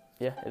Bowl.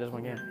 Yeah, it is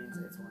one game. It means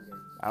it's one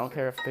game. I don't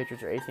care if the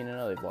Patriots are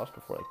 18-0. They've lost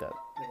before like that.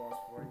 They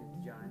lost before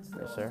the Giants. They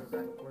Yes, lost sir. to a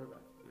backup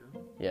quarterback. You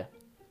know? Yeah.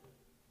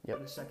 Yep.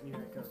 And a second year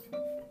head coach. So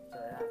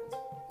it happens.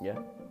 Yeah.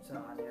 So,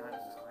 I mean, I don't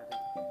know. I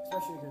think,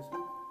 especially because,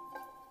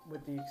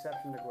 with the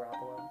exception of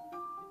Garoppolo,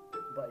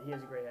 but he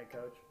has a great head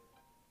coach.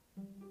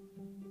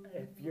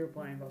 If you're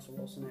playing Russell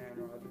Wilson,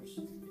 Aaron Rodgers,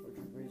 or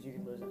Drew Brees, you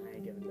can lose on any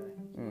given day.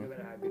 No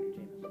matter how good your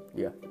team is.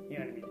 Yeah. You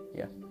know what I mean?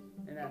 Yeah.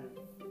 And then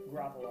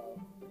Garoppolo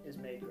is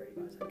made great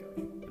by his head coach,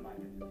 in my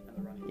opinion, and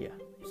the running.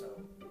 Yeah. So,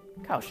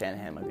 Kyle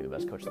Shanahan might be the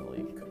best coach in the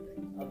league. could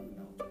be. Other than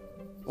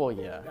Belichick. Well,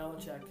 yeah.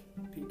 Belichick,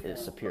 Pete Carroll.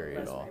 Is superior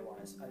at all.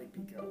 resume-wise, I think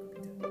Pete Carroll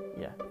could be too.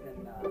 Yeah.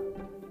 And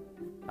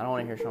I don't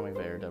want to hear Sean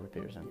McVay or Doug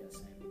Peterson. yeah,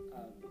 same.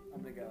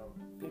 I'm going to go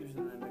Peterson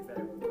and then McVay.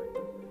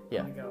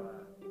 Yeah. I'm gonna go.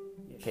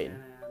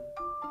 Peyton.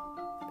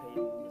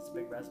 Peyton. It's a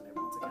big resume.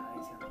 Once again,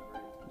 he's kind of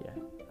overrated.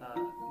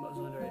 Yeah. Most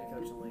underrated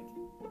coach in the league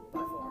by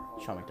far.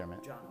 Harbaugh. Sean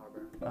McDermott. John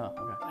Harbaugh.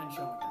 Oh, okay. And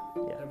Sean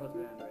McDermott. Yeah. They're both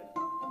really underrated.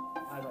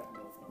 I like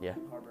them both. Yeah.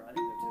 Harbaugh. I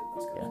think they're two of the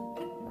best coaches.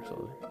 Yeah,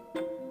 absolutely.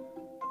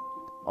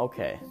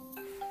 Okay.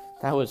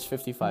 That was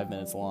 55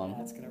 minutes long.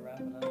 That's gonna wrap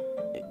it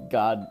up.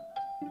 God,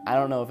 I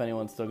don't know if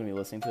anyone's still going to be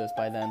listening to this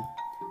by then.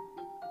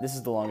 This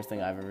is the longest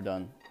thing I've ever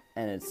done.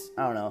 And it's,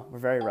 I don't know, we're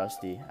very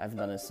rusty. I haven't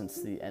done this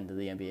since the end of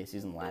the NBA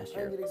season last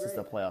year. Since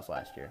the playoffs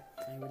last year.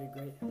 I think we did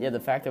great. Yeah, the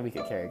fact that we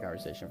could carry a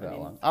conversation for that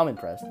long. I'm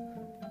impressed.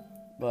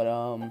 But,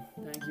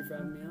 Thank you for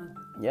having me on.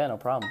 yeah, no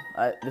problem.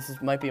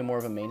 Might be more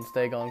of a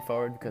mainstay going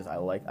forward because I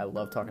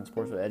love talking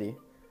sports with Eddie.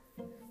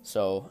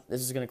 So,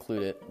 this is going to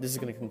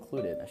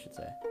conclude it, I should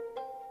say.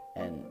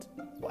 And,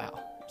 wow.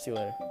 See you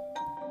later.